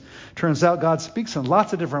speaks. Turns out God speaks in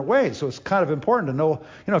lots of different ways, so it's kind of important to know,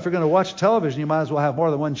 if you're going to watch television, you might as well have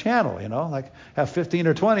more than one channel, like have 15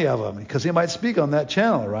 or 20 of them, because he might speak on that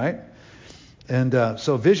channel, right? And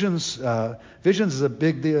so visions is a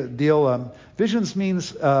big deal. Visions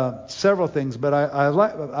means several things,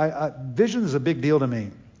 but vision is a big deal to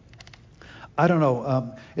me. I don't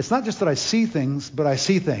know. It's not just that I see things, but I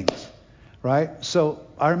see things, right? So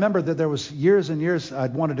I remember that there was years and years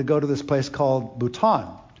I'd wanted to go to this place called Bhutan,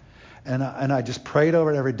 and I just prayed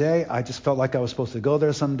over it every day. I just felt like I was supposed to go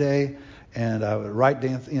there someday, and I would write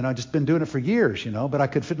down. I'd just been doing it for years, but I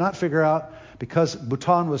could not figure out, because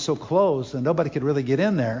Bhutan was so closed and nobody could really get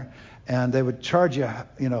in there, and they would charge you,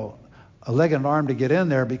 a leg and an arm to get in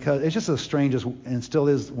there, because it's just the strangest, and still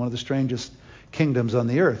is one of the strangest kingdoms on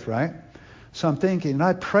the earth, right? So I'm thinking, and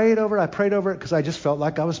I prayed over it because I just felt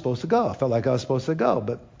like I was supposed to go. I felt like I was supposed to go,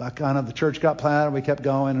 but the church got planted, we kept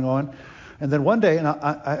going and going. And then one day, and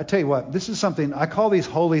I tell you what, this is something, I call these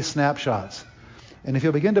holy snapshots. And if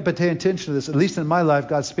you'll begin to pay attention to this, at least in my life,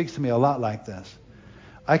 God speaks to me a lot like this.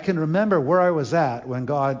 I can remember where I was at when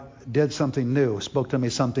God did something new, spoke to me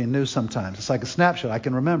something new sometimes. It's like a snapshot. I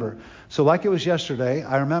can remember. So like it was yesterday,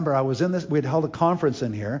 I remember I was in this, we had held a conference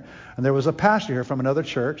in here, and there was a pastor here from another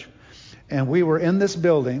church, and we were in this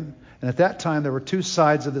building, and at that time there were two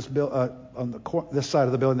sides of this this side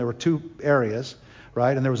of the building, there were two areas,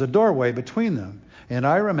 right? And there was a doorway between them. And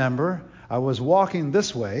I remember I was walking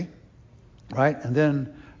this way, right? And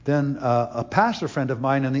then a pastor friend of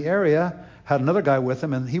mine in the area had another guy with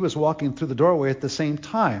him, and he was walking through the doorway at the same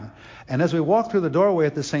time. And as we walked through the doorway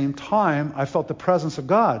at the same time, I felt the presence of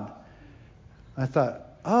God. I thought,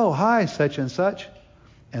 oh, hi, such and such.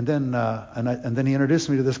 And then and then he introduced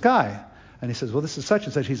me to this guy. And he says, well, this is such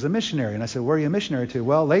and such. He's a missionary. And I said, where are you a missionary to?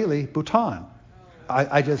 Well, lately, Bhutan.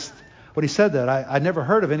 When he said that, I'd never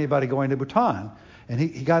heard of anybody going to Bhutan. And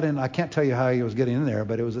he got in, I can't tell you how he was getting in there,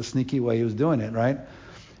 but it was a sneaky way he was doing it, right?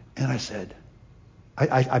 And I said,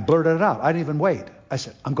 I blurted it out. I didn't even wait. I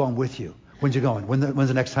said, I'm going with you. When's you going? When's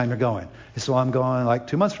the next time you're going? He said, well, I'm going like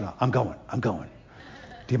 2 months from now. I'm going.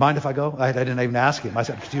 Do you mind if I go? I didn't even ask him. I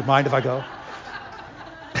said, do you mind if I go?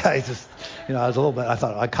 I just, I was a little bit,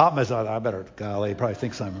 I caught myself. I better, golly, he probably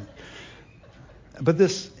thinks I'm. But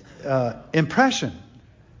this impression,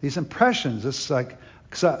 these impressions, it's like,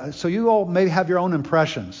 so you all maybe have your own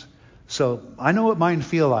impressions. So I know what mine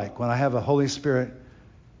feel like when I have a Holy Spirit.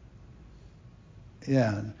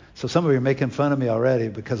 Yeah. So some of you are making fun of me already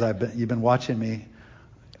because you've been watching me.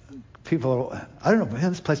 People are, I don't know, man,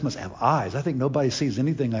 this place must have eyes. I think nobody sees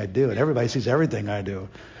anything I do, and everybody sees everything I do.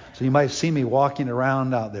 So you might see me walking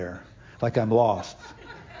around out there like I'm lost.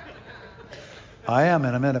 I am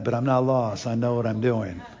in a minute, but I'm not lost. I know what I'm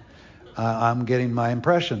doing. I'm getting my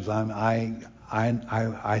impressions.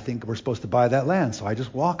 I think we're supposed to buy that land, so I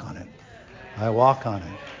just walk on it. I walk on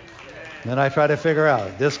it. Then I try to figure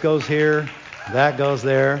out, this goes here, that goes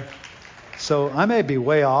there. So I may be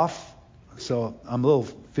way off. So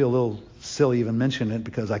feel a little silly even mentioning it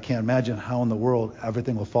because I can't imagine how in the world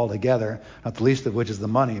everything will fall together, not the least of which is the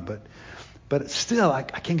money. But still, I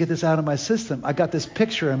can't get this out of my system. I got this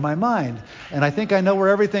picture in my mind, and I think I know where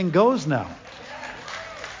everything goes now.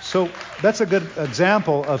 So that's a good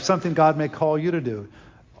example of something God may call you to do.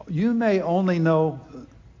 You may only know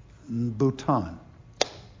Bhutan.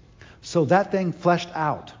 So that thing fleshed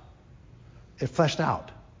out. It fleshed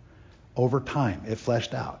out. Over time, it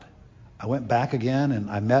fleshed out. I went back again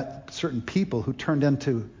and I met certain people who turned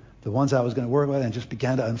into the ones I was going to work with and just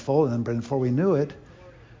began to unfold. And then before we knew it,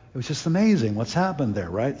 it was just amazing what's happened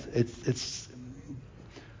there, right? If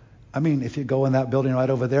you go in that building right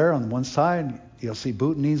over there on one side, you'll see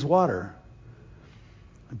Bhutanese water.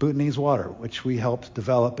 Bhutanese water, which we helped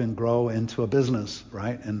develop and grow into a business,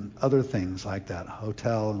 right? And other things like that,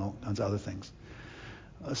 hotel and all kinds of other things.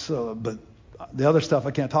 But the other stuff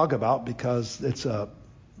I can't talk about because it's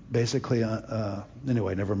basically,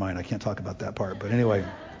 anyway, never mind. I can't talk about that part. But anyway,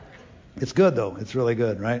 it's good though. It's really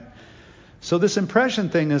good, right? So this impression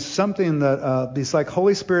thing is something that these like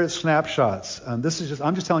Holy Spirit snapshots. I'm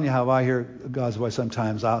just telling you how I hear God's voice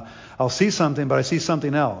sometimes. I'll see something, but I see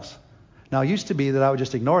something else. Now, it used to be that I would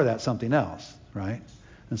just ignore that something else, right?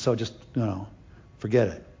 And so just, forget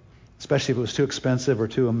it. Especially if it was too expensive or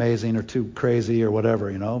too amazing or too crazy or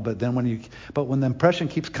whatever, But then when the impression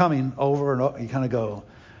keeps coming over and over, you kind of go,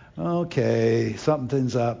 okay,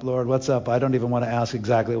 something's up, Lord, what's up? I don't even want to ask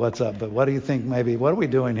exactly what's up, but what do you think maybe, what are we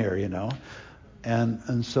doing here,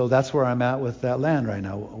 And so that's where I'm at with that land right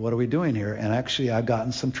now. What are we doing here? And actually, I've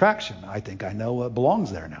gotten some traction. I think I know what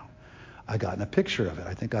belongs there now. I've gotten a picture of it.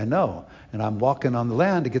 I think I know. And I'm walking on the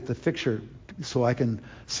land to get the picture so I can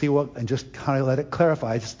see and just kind of let it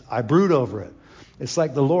clarify. I brood over it. It's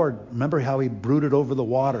like the Lord. Remember how he brooded over the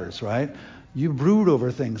waters, right? You brood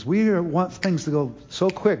over things. We want things to go so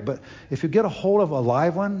quick, but if you get a hold of a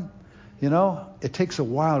live one, it takes a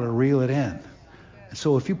while to reel it in.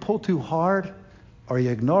 So if you pull too hard or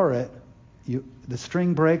you ignore it, the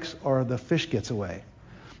string breaks or the fish gets away.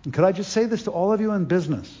 And could I just say this to all of you in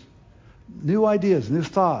business? New ideas, new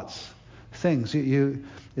thoughts, things.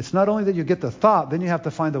 It's not only that you get the thought, then you have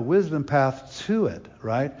to find the wisdom path to it,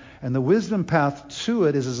 right? And the wisdom path to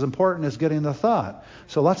it is as important as getting the thought.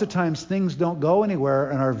 So lots of times things don't go anywhere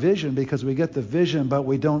in our vision because we get the vision, but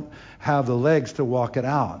we don't have the legs to walk it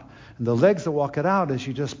out. And the legs to walk it out is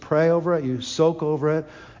you just pray over it, you soak over it,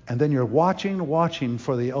 and then you're watching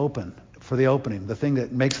for the opening, the thing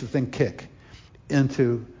that makes the thing kick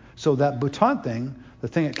into. So that Bhutan thing, the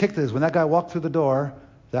thing that kicked it is when that guy walked through the door,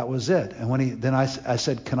 that was it. And I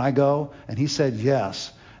said, can I go? And he said,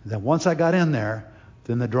 yes. And then once I got in there,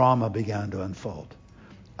 then the drama began to unfold.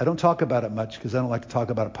 I don't talk about it much because I don't like to talk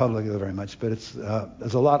about it publicly very much, but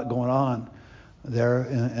there's a lot going on there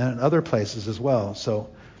and other places as well. So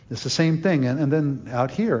It's the same thing. And then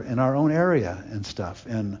out here in our own area and stuff.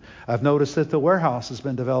 And I've noticed that the warehouse has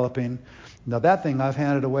been developing. Now that thing I've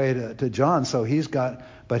handed away to John, so he's got,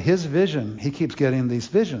 but his vision, he keeps getting these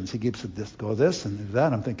visions. He keeps go this and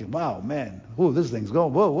that. I'm thinking, wow, man, whoa, this thing's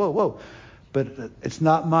going, whoa, whoa, whoa. But it's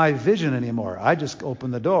not my vision anymore. I just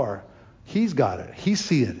open the door. He's got it. He's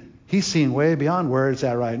seeing it. He's seeing way beyond where it's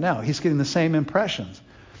at right now. He's getting the same impressions.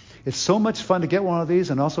 It's so much fun to get one of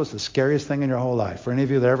these, and also it's the scariest thing in your whole life. For any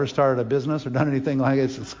of you that ever started a business or done anything like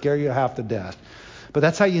it, it'll scare you half to death. But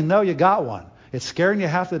that's how you know you got one. It's scaring you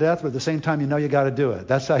half to death, but at the same time you know you got to do it.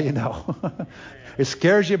 That's how you know. It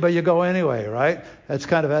scares you, but you go anyway, right? That's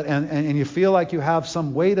kind of it. And you feel like you have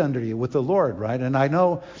some weight under you with the Lord, right? And I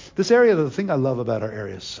know this area, the thing I love about our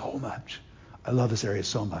area so much, I love this area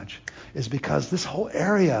so much, is because this whole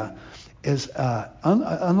area is,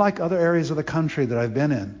 unlike other areas of the country that I've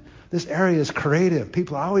been in, this area is creative.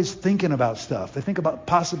 People are always thinking about stuff. They think about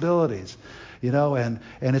possibilities, and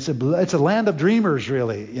it's a land of dreamers,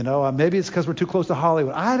 really. Maybe it's because we're too close to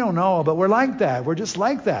Hollywood. I don't know, but we're like that. We're just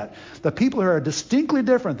like that. The people here are distinctly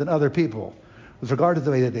different than other people with regard to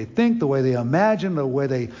the way that they think, the way they imagine, the way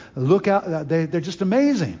they look out. They're just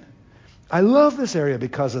amazing. I love this area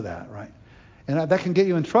because of that, right? And that can get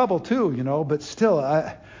you in trouble too, but still,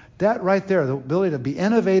 that right there, the ability to be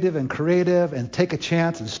innovative and creative and take a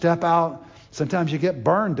chance and step out. Sometimes you get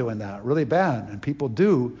burned doing that really bad, and people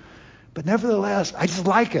do. But nevertheless, I just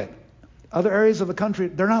like it. Other areas of the country,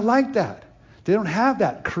 they're not like that. They don't have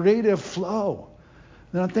that creative flow.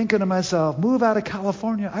 And I'm thinking to myself, move out of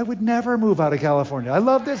California. I would never move out of California. I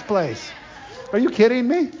love this place. Are you kidding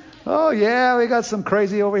me? Oh, yeah, we got some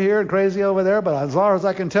crazy over here and crazy over there, but as far as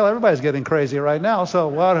I can tell, everybody's getting crazy right now. So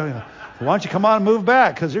why don't you come on and move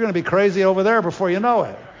back? Because you're going to be crazy over there before you know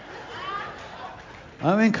it.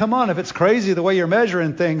 I mean, come on. If it's crazy the way you're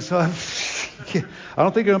measuring things, I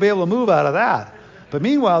don't think you're going to be able to move out of that. But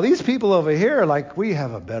meanwhile, these people over here, we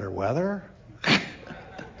have a better weather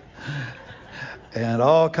and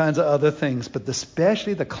all kinds of other things. But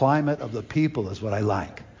especially the climate of the people is what I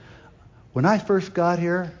like. When I first got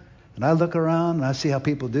here and I look around and I see how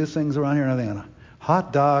people do things around here and I think,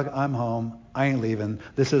 hot dog, I'm home. I ain't leaving.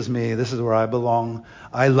 This is me. This is where I belong.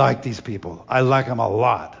 I like these people. I like them a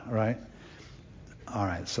lot, right? All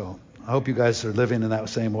right, so I hope you guys are living in that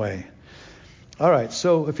same way. All right,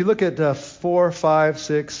 so if you look at 4, 5,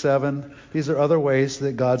 6, 7, these are other ways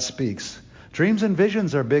that God speaks. Dreams and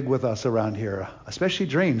visions are big with us around here, especially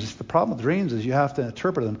dreams. The problem with dreams is you have to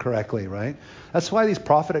interpret them correctly, right? That's why these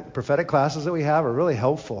prophetic classes that we have are really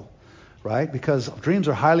helpful. Right? Because dreams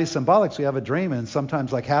are highly symbolic. So you have a dream, and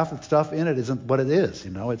sometimes half the stuff in it isn't what it is.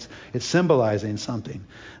 It's symbolizing something.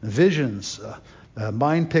 Visions,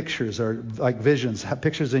 mind pictures are like visions. Have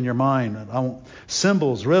pictures in your mind.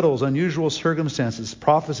 Symbols, riddles, unusual circumstances,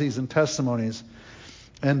 prophecies, and testimonies.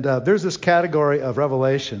 And there's this category of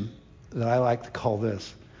revelation that I like to call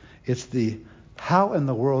this. It's the how in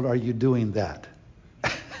the world are you doing that?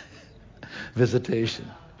 Visitation.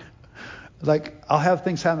 I'll have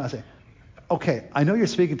things happen. I say, okay, I know you're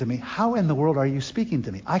speaking to me. How in the world are you speaking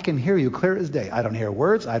to me? I can hear you clear as day. I don't hear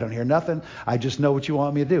words. I don't hear nothing. I just know what you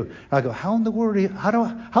want me to do. And I go, how in the world are you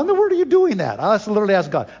doing that? I'll literally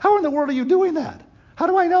ask God, how in the world are you doing that? How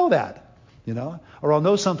do I know that? Or I'll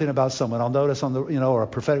know something about someone. I'll notice on the, or a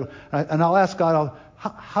prophetic, and I'll ask God,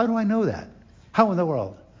 how do I know that? How in the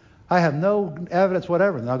world? I have no evidence,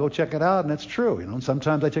 whatever. And I'll go check it out, and it's true. And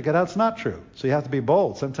sometimes I check it out, it's not true. So you have to be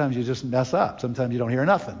bold. Sometimes you just mess up. Sometimes you don't hear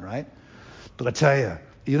nothing, right? But I tell you,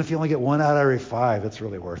 even if you only get 1 out of every 5, it's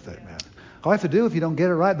really worth it, man. All I have to do if you don't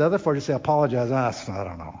get it right, the other 4 just say, apologize. I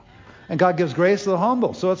don't know. And God gives grace to the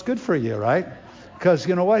humble, so it's good for you, right? Because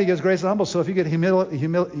you know what? He gives grace to the humble. So if you get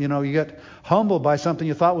you get humbled by something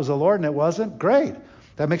you thought was the Lord and it wasn't, great.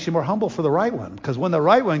 That makes you more humble for the right one. Because when the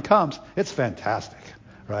right one comes, it's fantastic,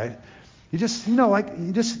 right? You just, you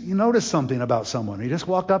notice something about someone. You just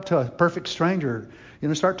walk up to a perfect stranger,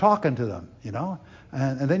 start talking to them,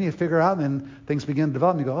 And then you figure out, and then things begin to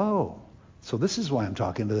develop, and you go, oh, so this is why I'm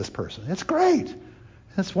talking to this person. It's great.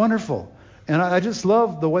 It's wonderful. And I just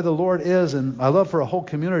love the way the Lord is, and I love for a whole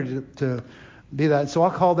community to be that. So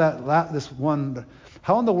I'll call that this one,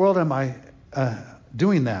 how in the world am I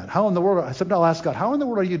doing that? How in the world, sometimes I'll ask God, how in the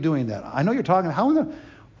world are you doing that? I know you're talking,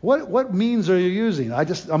 what means are you using?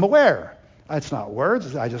 I'm aware. It's not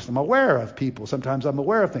words. I'm aware of people. Sometimes I'm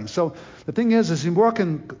aware of things. So the thing is you work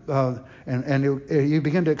and you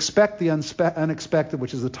begin to expect the unexpected,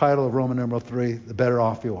 which is the title of Roman numeral 3, the better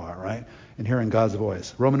off you are, right? In hearing God's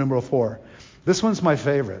voice. Roman numeral 4. This one's my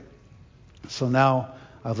favorite. So now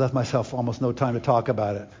I've left myself almost no time to talk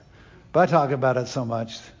about it. But I talk about it so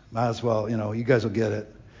much, might as well, you guys will get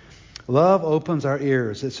it. Love opens our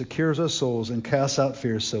ears. It secures our souls and casts out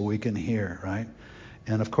fears so we can hear, right?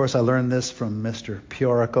 And of course, I learned this from Mr.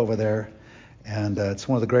 Piorik over there. And it's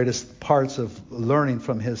one of the greatest parts of learning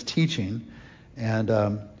from his teaching. And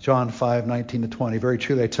John 5:19-20, very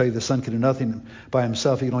truly I tell you, the Son can do nothing by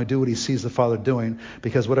himself. He can only do what he sees the Father doing,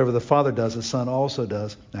 because whatever the Father does, the Son also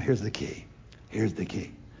does. Now here's the key. Here's the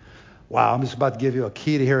key. Wow, I'm just about to give you a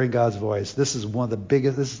key to hearing God's voice. This is one of the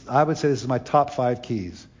biggest, I would say this is my top 5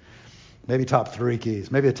 keys. Maybe top 3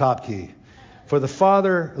 keys. Maybe a top key. For the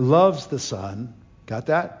Father loves the Son, got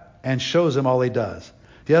that? And shows him all he does.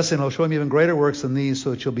 Yes, and he'll show him even greater works than these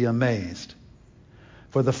so that you'll be amazed.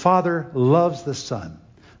 For the Father loves the Son.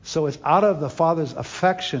 So it's out of the Father's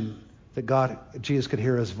affection that Jesus could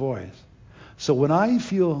hear his voice. So when I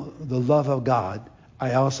feel the love of God,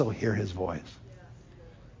 I also hear his voice.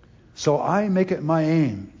 So I make it my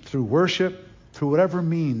aim through worship, through whatever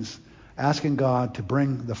means, asking God to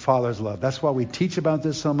bring the Father's love. That's why we teach about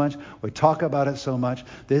this so much. We talk about it so much.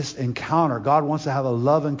 This encounter, God wants to have a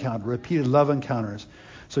love encounter, repeated love encounters.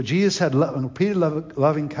 So Jesus had repeated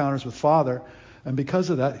love encounters with Father, and because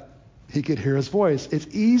of that, he could hear his voice. It's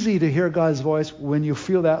easy to hear God's voice when you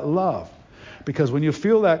feel that love. Because when you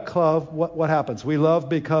feel that love, what happens? We love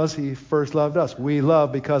because he first loved us. We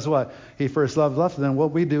love because what? He first loved us. And then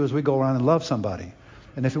what we do is we go around and love somebody.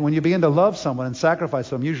 And when you begin to love someone and sacrifice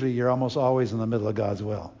them, usually you're almost always in the middle of God's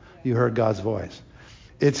will. You heard God's voice.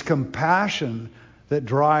 It's compassion that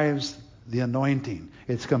drives the anointing.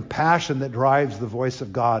 It's compassion that drives the voice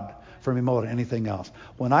of God for me more than anything else.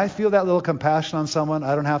 When I feel that little compassion on someone,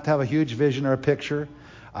 I don't have to have a huge vision or a picture.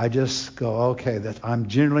 I just go, okay, that I'm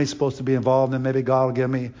generally supposed to be involved, and maybe God will give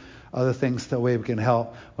me other things the way we can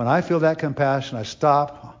help. When I feel that compassion, I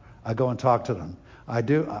stop, I go and talk to them. I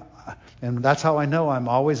do, and that's how I know I'm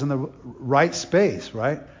always in the right space,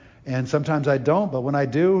 right? And sometimes I don't, but when I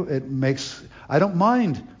do, I don't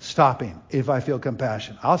mind stopping if I feel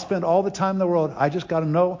compassion. I'll spend all the time in the world. I just got to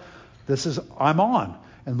know I'm on.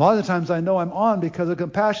 And a lot of the times I know I'm on because of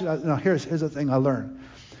compassion. Now here's the thing I learned.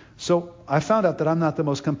 So I found out that I'm not the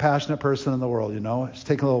most compassionate person in the world, It's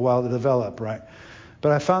taken a little while to develop, right?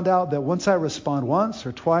 But I found out that once I respond once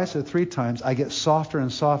or twice or 3 times, I get softer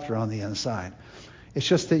and softer on the inside. It's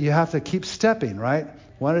just that you have to keep stepping, right?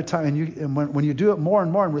 One at a time. And when you do it more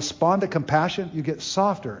and more and respond to compassion, you get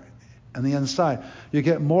softer on the inside. You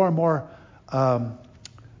get more and more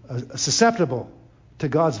susceptible to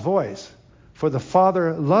God's voice. For the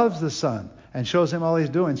Father loves the Son and shows him all he's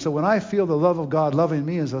doing. So when I feel the love of God loving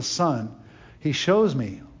me as a son, he shows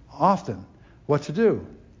me often what to do.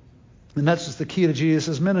 And that's just the key to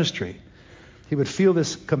Jesus' ministry. He would feel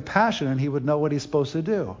this compassion and he would know what he's supposed to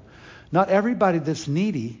do. Not everybody that's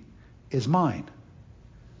needy is mine.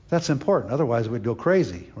 That's important. Otherwise we'd go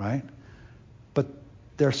crazy, right? But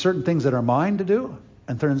there are certain things that are mine to do,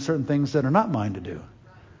 and there are certain things that are not mine to do.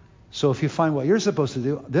 So if you find what you're supposed to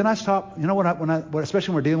do, then I stop.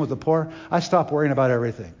 Especially when we're dealing with the poor, I stop worrying about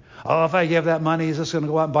everything. Oh, if I give that money, he's just going to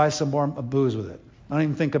go out and buy some more booze with it. I don't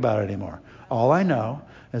even think about it anymore. All I know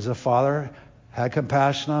is the Father had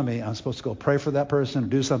compassion on me. I'm supposed to go pray for that person,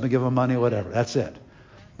 do something, give them money, whatever. That's it.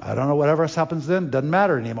 I don't know whatever else happens then. Doesn't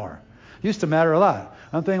matter anymore. Used to matter a lot.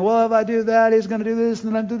 I'm thinking, well, if I do that, he's going to do this,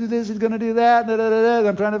 and then I do this, he's going to do that.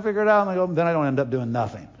 I'm trying to figure it out, and then I don't end up doing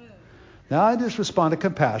nothing. Now I just respond to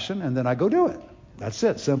compassion, and then I go do it. That's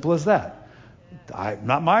it. Simple as that.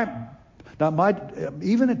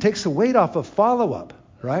 Even it takes the weight off of follow-up,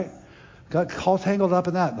 right? Got all tangled up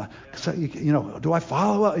in that. So, do I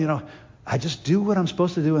follow up? I just do what I'm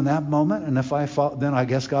supposed to do in that moment, and if I follow, then I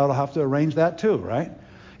guess God will have to arrange that too, right?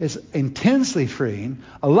 It's intensely freeing,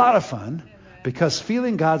 a lot of fun, because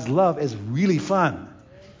feeling God's love is really fun.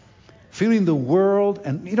 Feeling the world,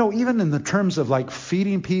 and even in the terms of like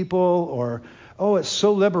feeding people, it's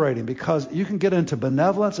so liberating because you can get into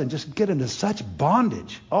benevolence and just get into such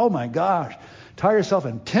bondage. Oh my gosh, tie yourself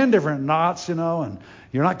in 10 different knots, and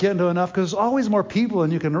you're not getting to enough because there's always more people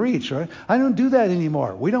than you can reach, right? I don't do that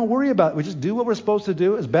anymore. We don't worry about it. We just do what we're supposed to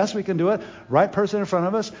do as best we can do it. Right person in front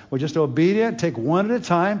of us. We're just obedient, take one at a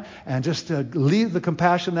time, and just leave the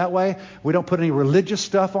compassion that way. We don't put any religious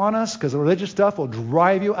stuff on us because the religious stuff will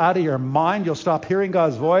drive you out of your mind. You'll stop hearing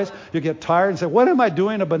God's voice. You'll get tired and say, what am I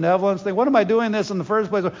doing a benevolence thing? What am I doing this in the first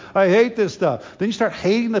place? I hate this stuff. Then you start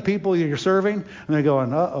hating the people you're serving, and they're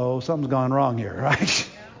going, uh-oh, something's gone wrong here, right?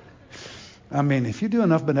 I mean, if you do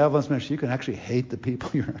enough benevolence ministry, you can actually hate the people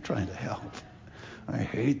you're trying to help. I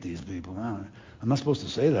hate these people. I'm not supposed to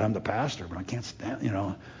say that. I'm the pastor, but I can't stand,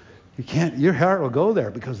 You can't, your heart will go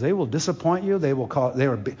there because they will disappoint you. They will call,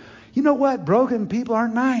 you know what? Broken people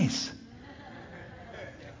aren't nice.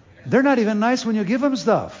 They're not even nice when you give them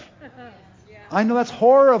stuff. I know that's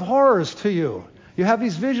horror of horrors to you. You have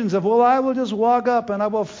these visions of, well, I will just walk up and I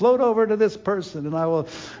will float over to this person and I will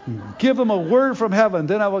give them a word from heaven.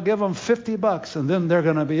 Then I will give them $50 and then they're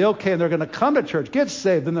going to be okay and they're going to come to church, get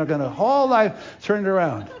saved, and they're going to whole life turn it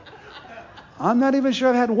around. I'm not even sure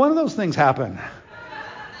I've had one of those things happen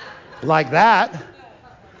like that.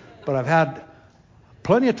 But I've had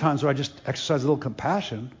plenty of times where I just exercised a little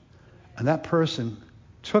compassion and that person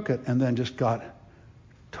took it and then just got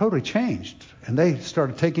totally changed. And they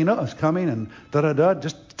started taking us coming and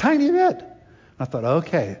just a tiny bit. And I thought,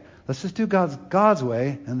 okay, let's just do God's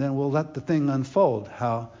way and then we'll let the thing unfold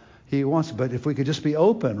how he wants it. But if we could just be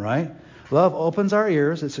open, right? Love opens our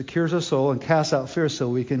ears, it secures our soul and casts out fear so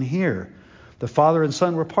we can hear. The Father and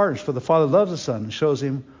Son were partners, for the Father loves the Son and shows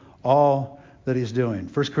him all that he's doing.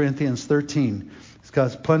 1 Corinthians 13. It's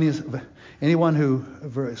got plenty of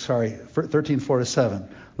 13:4-7.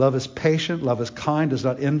 Love is patient, love is kind, does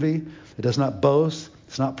not envy, it does not boast,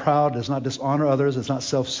 it's not proud, does not dishonor others, it's not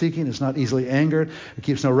self-seeking, it's not easily angered, it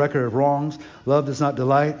keeps no record of wrongs. Love does not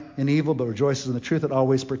delight in evil, but rejoices in the truth. It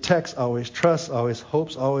always protects, always trusts, always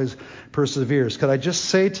hopes, always perseveres. Could I just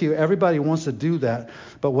say to you, everybody wants to do that,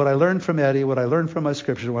 but what I learned from Eddie, what I learned from my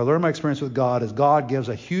scripture, what I learned my experience with God is God gives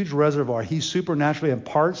a huge reservoir. He supernaturally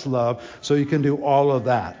imparts love so you can do all of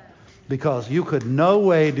that. Because you could no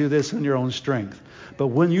way do this in your own strength. But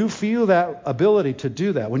when you feel that ability to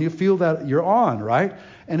do that, when you feel that you're on, right?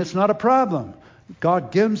 And it's not a problem.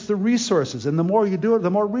 God gives the resources. And the more you do it, the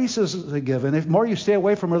more resources they give. And the more you stay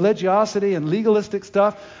away from religiosity and legalistic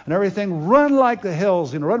stuff and everything, run like the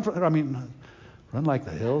hills. Run like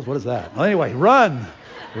the hills? What is that? Well, anyway, run.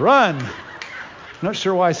 Not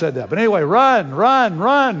sure why I said that. But anyway,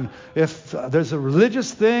 run. If there's a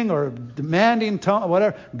religious thing or demanding tone,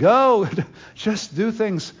 whatever, go. Just do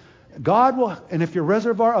things. God will, and if your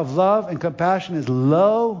reservoir of love and compassion is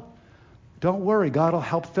low, don't worry. God will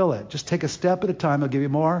help fill it. Just take a step at a time. He'll give you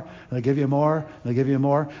more, and he'll give you more, and he'll give you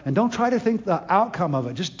more. And don't try to think the outcome of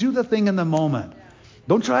it. Just do the thing in the moment.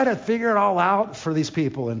 Don't try to figure it all out for these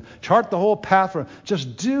people and chart the whole path for them.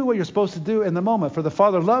 Just do what you're supposed to do in the moment. For the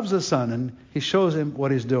Father loves the Son, and he shows him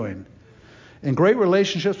what he's doing. In great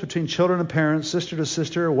relationships between children and parents, sister to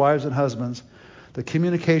sister, wives and husbands, the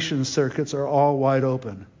communication circuits are all wide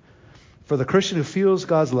open. For the Christian who feels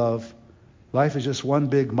God's love, life is just one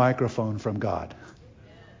big microphone from God.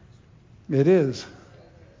 It is.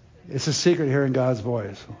 It's a secret hearing God's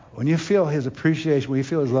voice. When you feel his appreciation, when you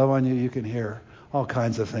feel his love on you, you can hear all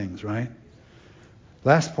kinds of things, right?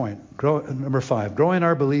 Last point, number 5, growing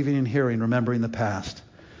our believing and hearing, remembering the past.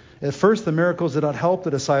 At first, the miracles did not help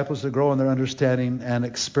the disciples to grow in their understanding and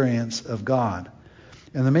experience of God.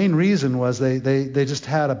 And the main reason was they just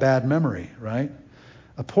had a bad memory, right?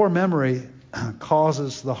 A poor memory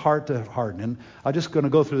causes the heart to harden. And I'm just going to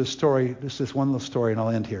go through this story, just this one little story, and I'll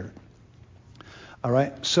end here. All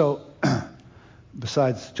right, so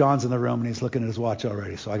besides, John's in the room, and he's looking at his watch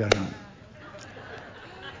already, so I got to know.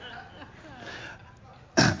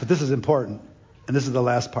 But this is important, and this is the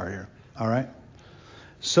last part here, all right?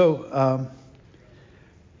 So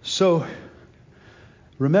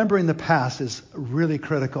remembering the past is really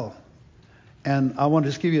critical. And I want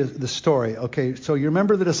to just give you the story. Okay, so you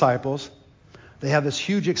remember the disciples. They have this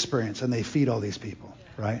huge experience, and they feed all these people,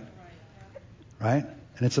 right? Right?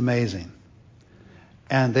 And it's amazing.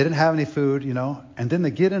 And they didn't have any food, and then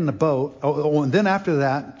they get in the boat. And then after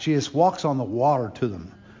that, Jesus walks on the water to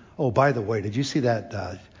them. Oh, by the way, did you see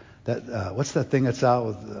that what's that thing that's out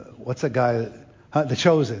with, what's that guy, The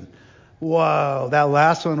Chosen? Whoa, that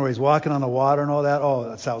last one where he's walking on the water and all that. Oh,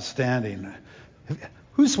 that's outstanding.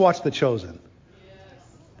 Who's watched The Chosen?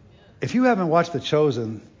 If you haven't watched The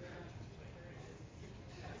Chosen,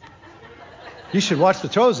 you should watch The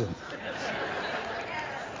Chosen.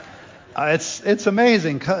 It's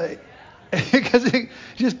amazing because it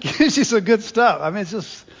just gives you some good stuff. I mean, it's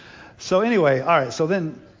just so anyway. All right, so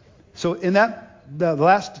in the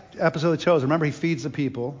last episode of The Chosen, remember he feeds the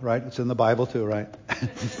people, right? It's in the Bible too, right?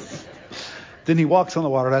 Then he walks on the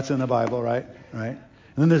water. That's in the Bible, right? Right. And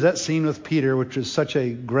then there's that scene with Peter, which is such a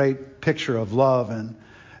great picture of love and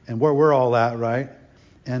where we're all at, right?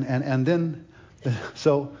 And then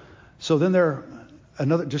so then there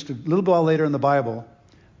just a little while later in the Bible,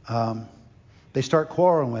 they start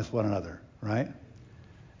quarreling with one another, right?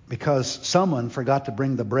 Because someone forgot to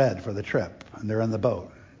bring the bread for the trip, and they're in the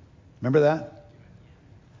boat. Remember that?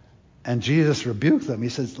 And Jesus rebuked them. He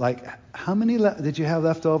says, how many did you have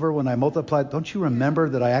left over when I multiplied? Don't you remember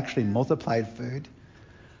that I actually multiplied food?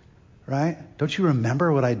 Right? Don't you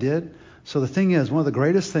remember what I did? So the thing is, one of the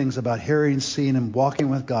greatest things about hearing, seeing, and walking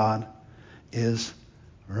with God is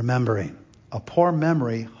remembering. A poor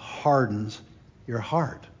memory hardens Your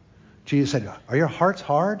heart. Jesus said, are your hearts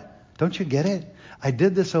hard? Don't you get it? I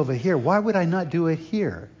did this over here. Why would I not do it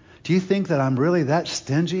here? Do you think that I'm really that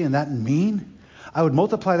stingy and that mean? I would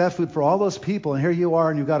multiply that food for all those people, and here you are,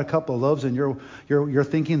 and you've got a couple of loaves, and you're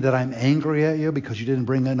thinking that I'm angry at you because you didn't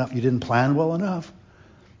bring enough, you didn't plan well enough.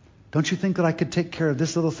 Don't you think that I could take care of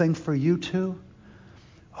this little thing for you too?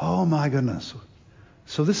 Oh my goodness.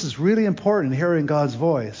 So this is really important, hearing God's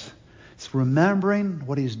voice. It's remembering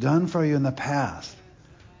what He's done for you in the past.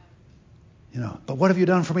 But what have you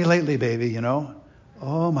done for me lately, baby?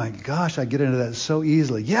 Oh my gosh, I get into that so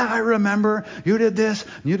easily. Yeah, I remember you did this,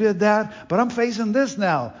 you did that, but I'm facing this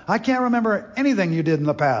now. I can't remember anything you did in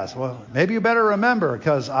the past. Well, maybe you better remember,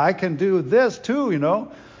 because I can do this too,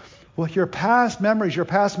 Well, your past memories, your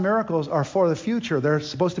past miracles are for the future. They're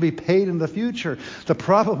supposed to be paid in the future. The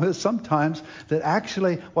problem is sometimes that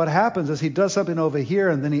actually what happens is He does something over here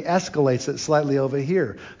and then He escalates it slightly over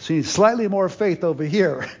here. So you need slightly more faith over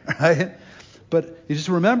here, right? But you just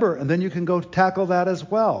remember, and then you can go tackle that as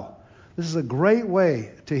well. This is a great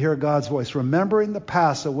way to hear God's voice, remembering the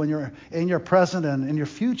past, so when you're in your present and in your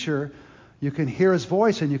future, you can hear His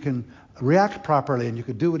voice and you can react properly and you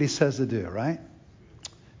can do what He says to do, right?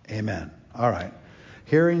 Amen. All right.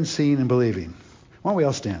 Hearing, seeing, and believing. Why don't we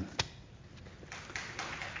all stand?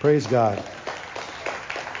 Praise God.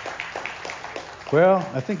 Well,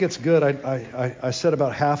 I think it's good. I said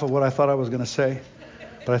about half of what I thought I was going to say.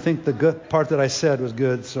 But I think the good part that I said was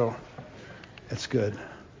good, so it's good.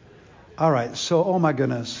 All right, so, oh my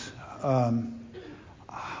goodness. I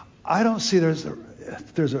don't see there's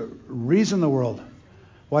a reason in the world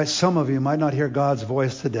why some of you might not hear God's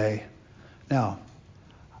voice today. Now,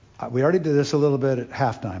 we already did this a little bit at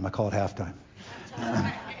halftime. I call it halftime.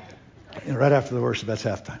 Right after the worship, that's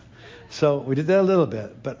halftime. So we did that a little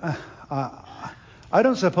bit, but I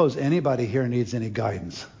don't suppose anybody here needs any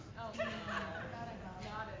guidance.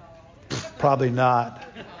 Probably not.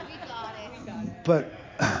 But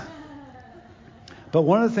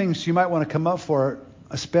one of the things you might want to come up for,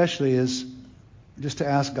 especially, is just to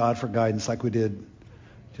ask God for guidance, like we did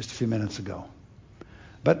just a few minutes ago.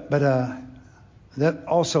 But that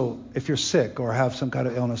also, if you're sick or have some kind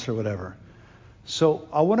of illness or whatever. So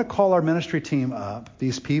I want to call our ministry team up.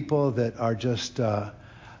 These people that are just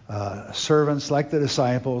servants, like the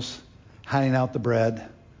disciples, handing out the bread.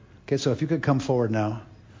 Okay, so if you could come forward now.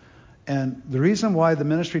 And the reason why the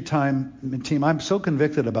ministry team, I'm so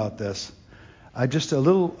convicted about this. I'm just a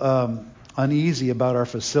little uneasy about our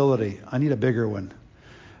facility. I need a bigger one.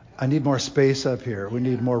 I need more space up here. We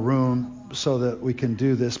need more room so that we can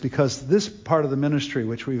do this, because this part of the ministry,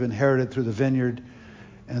 which we've inherited through the vineyard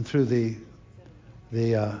and through the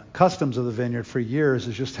customs of the vineyard for years,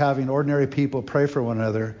 is just having ordinary people pray for one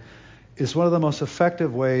another, is one of the most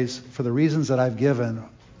effective ways, for the reasons that I've given,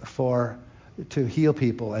 to heal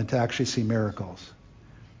people and to actually see miracles.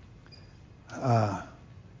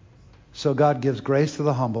 So God gives grace to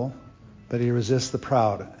the humble, but He resists the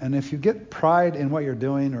proud. And if you get pride in what you're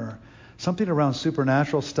doing, or something around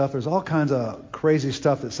supernatural stuff, there's all kinds of crazy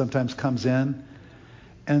stuff that sometimes comes in.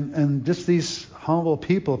 And just these humble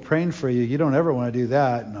people praying for you, you don't ever want to do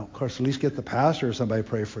that. And of course, at least get the pastor or somebody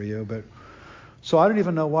pray for you. But so I don't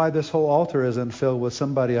even know why this whole altar isn't filled with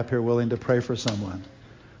somebody up here willing to pray for someone.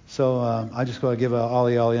 So I just want to give a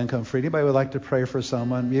Ollie income free. Anybody would like to pray for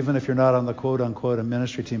someone, even if you're not on the quote-unquote a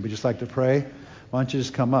ministry team, but just like to pray, why don't you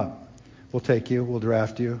just come up? We'll take you. We'll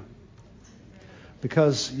draft you.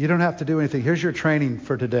 Because you don't have to do anything. Here's your training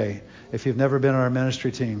for today. If you've never been on our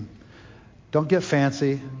ministry team, don't get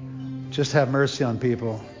fancy. Just have mercy on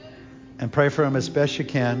people and pray for them as best you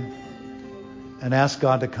can and ask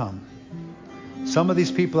God to come. Some of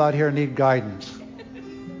these people out here need guidance.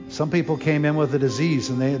 Some people came in with a disease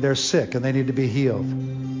and they're sick and they need to be healed.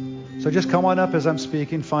 So just come on up as I'm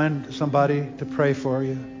speaking. Find somebody to pray for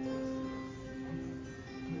you.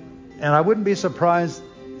 And I wouldn't be surprised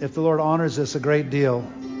if the Lord honors this a great deal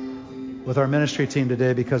with our ministry team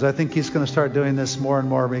today, because I think He's going to start doing this more and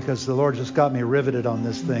more, because the Lord just got me riveted on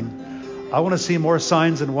this thing. I want to see more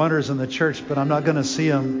signs and wonders in the church, but I'm not going to see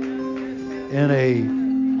them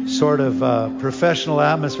in a sort of professional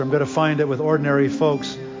atmosphere. I'm going to find it with ordinary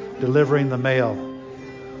folks delivering the mail.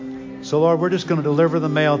 So Lord, we're just going to deliver the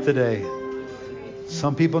mail today.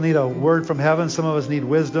 Some people need a word from heaven. Some of us need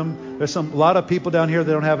wisdom. There's a lot of people down here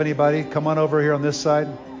that don't have anybody. Come on over here on this side.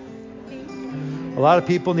 A lot of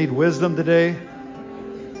people need wisdom today.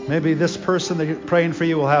 Maybe this person that you're praying for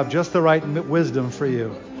you will have just the right wisdom for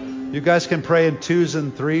you. You guys can pray in 2s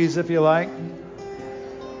and 3s if you like.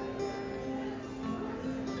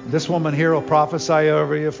 This woman here will prophesy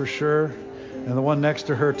over you for sure. And the one next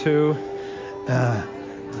to her too.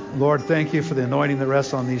 Lord, thank you for the anointing that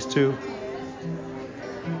rests on these two.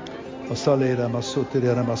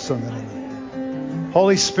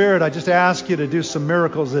 Holy Spirit, I just ask you to do some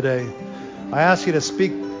miracles today. I ask you to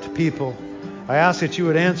speak to people. I ask that you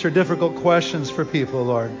would answer difficult questions for people,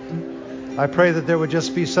 Lord. I pray that there would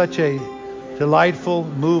just be such a delightful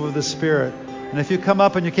move of the Spirit. And if you come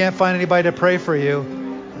up and you can't find anybody to pray for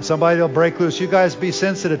you, somebody will break loose. You guys be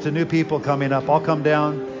sensitive to new people coming up. I'll come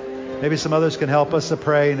down. Maybe some others can help us to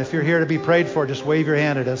pray. And if you're here to be prayed for, just wave your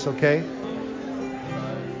hand at us, okay?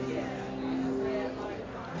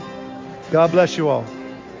 God bless you all.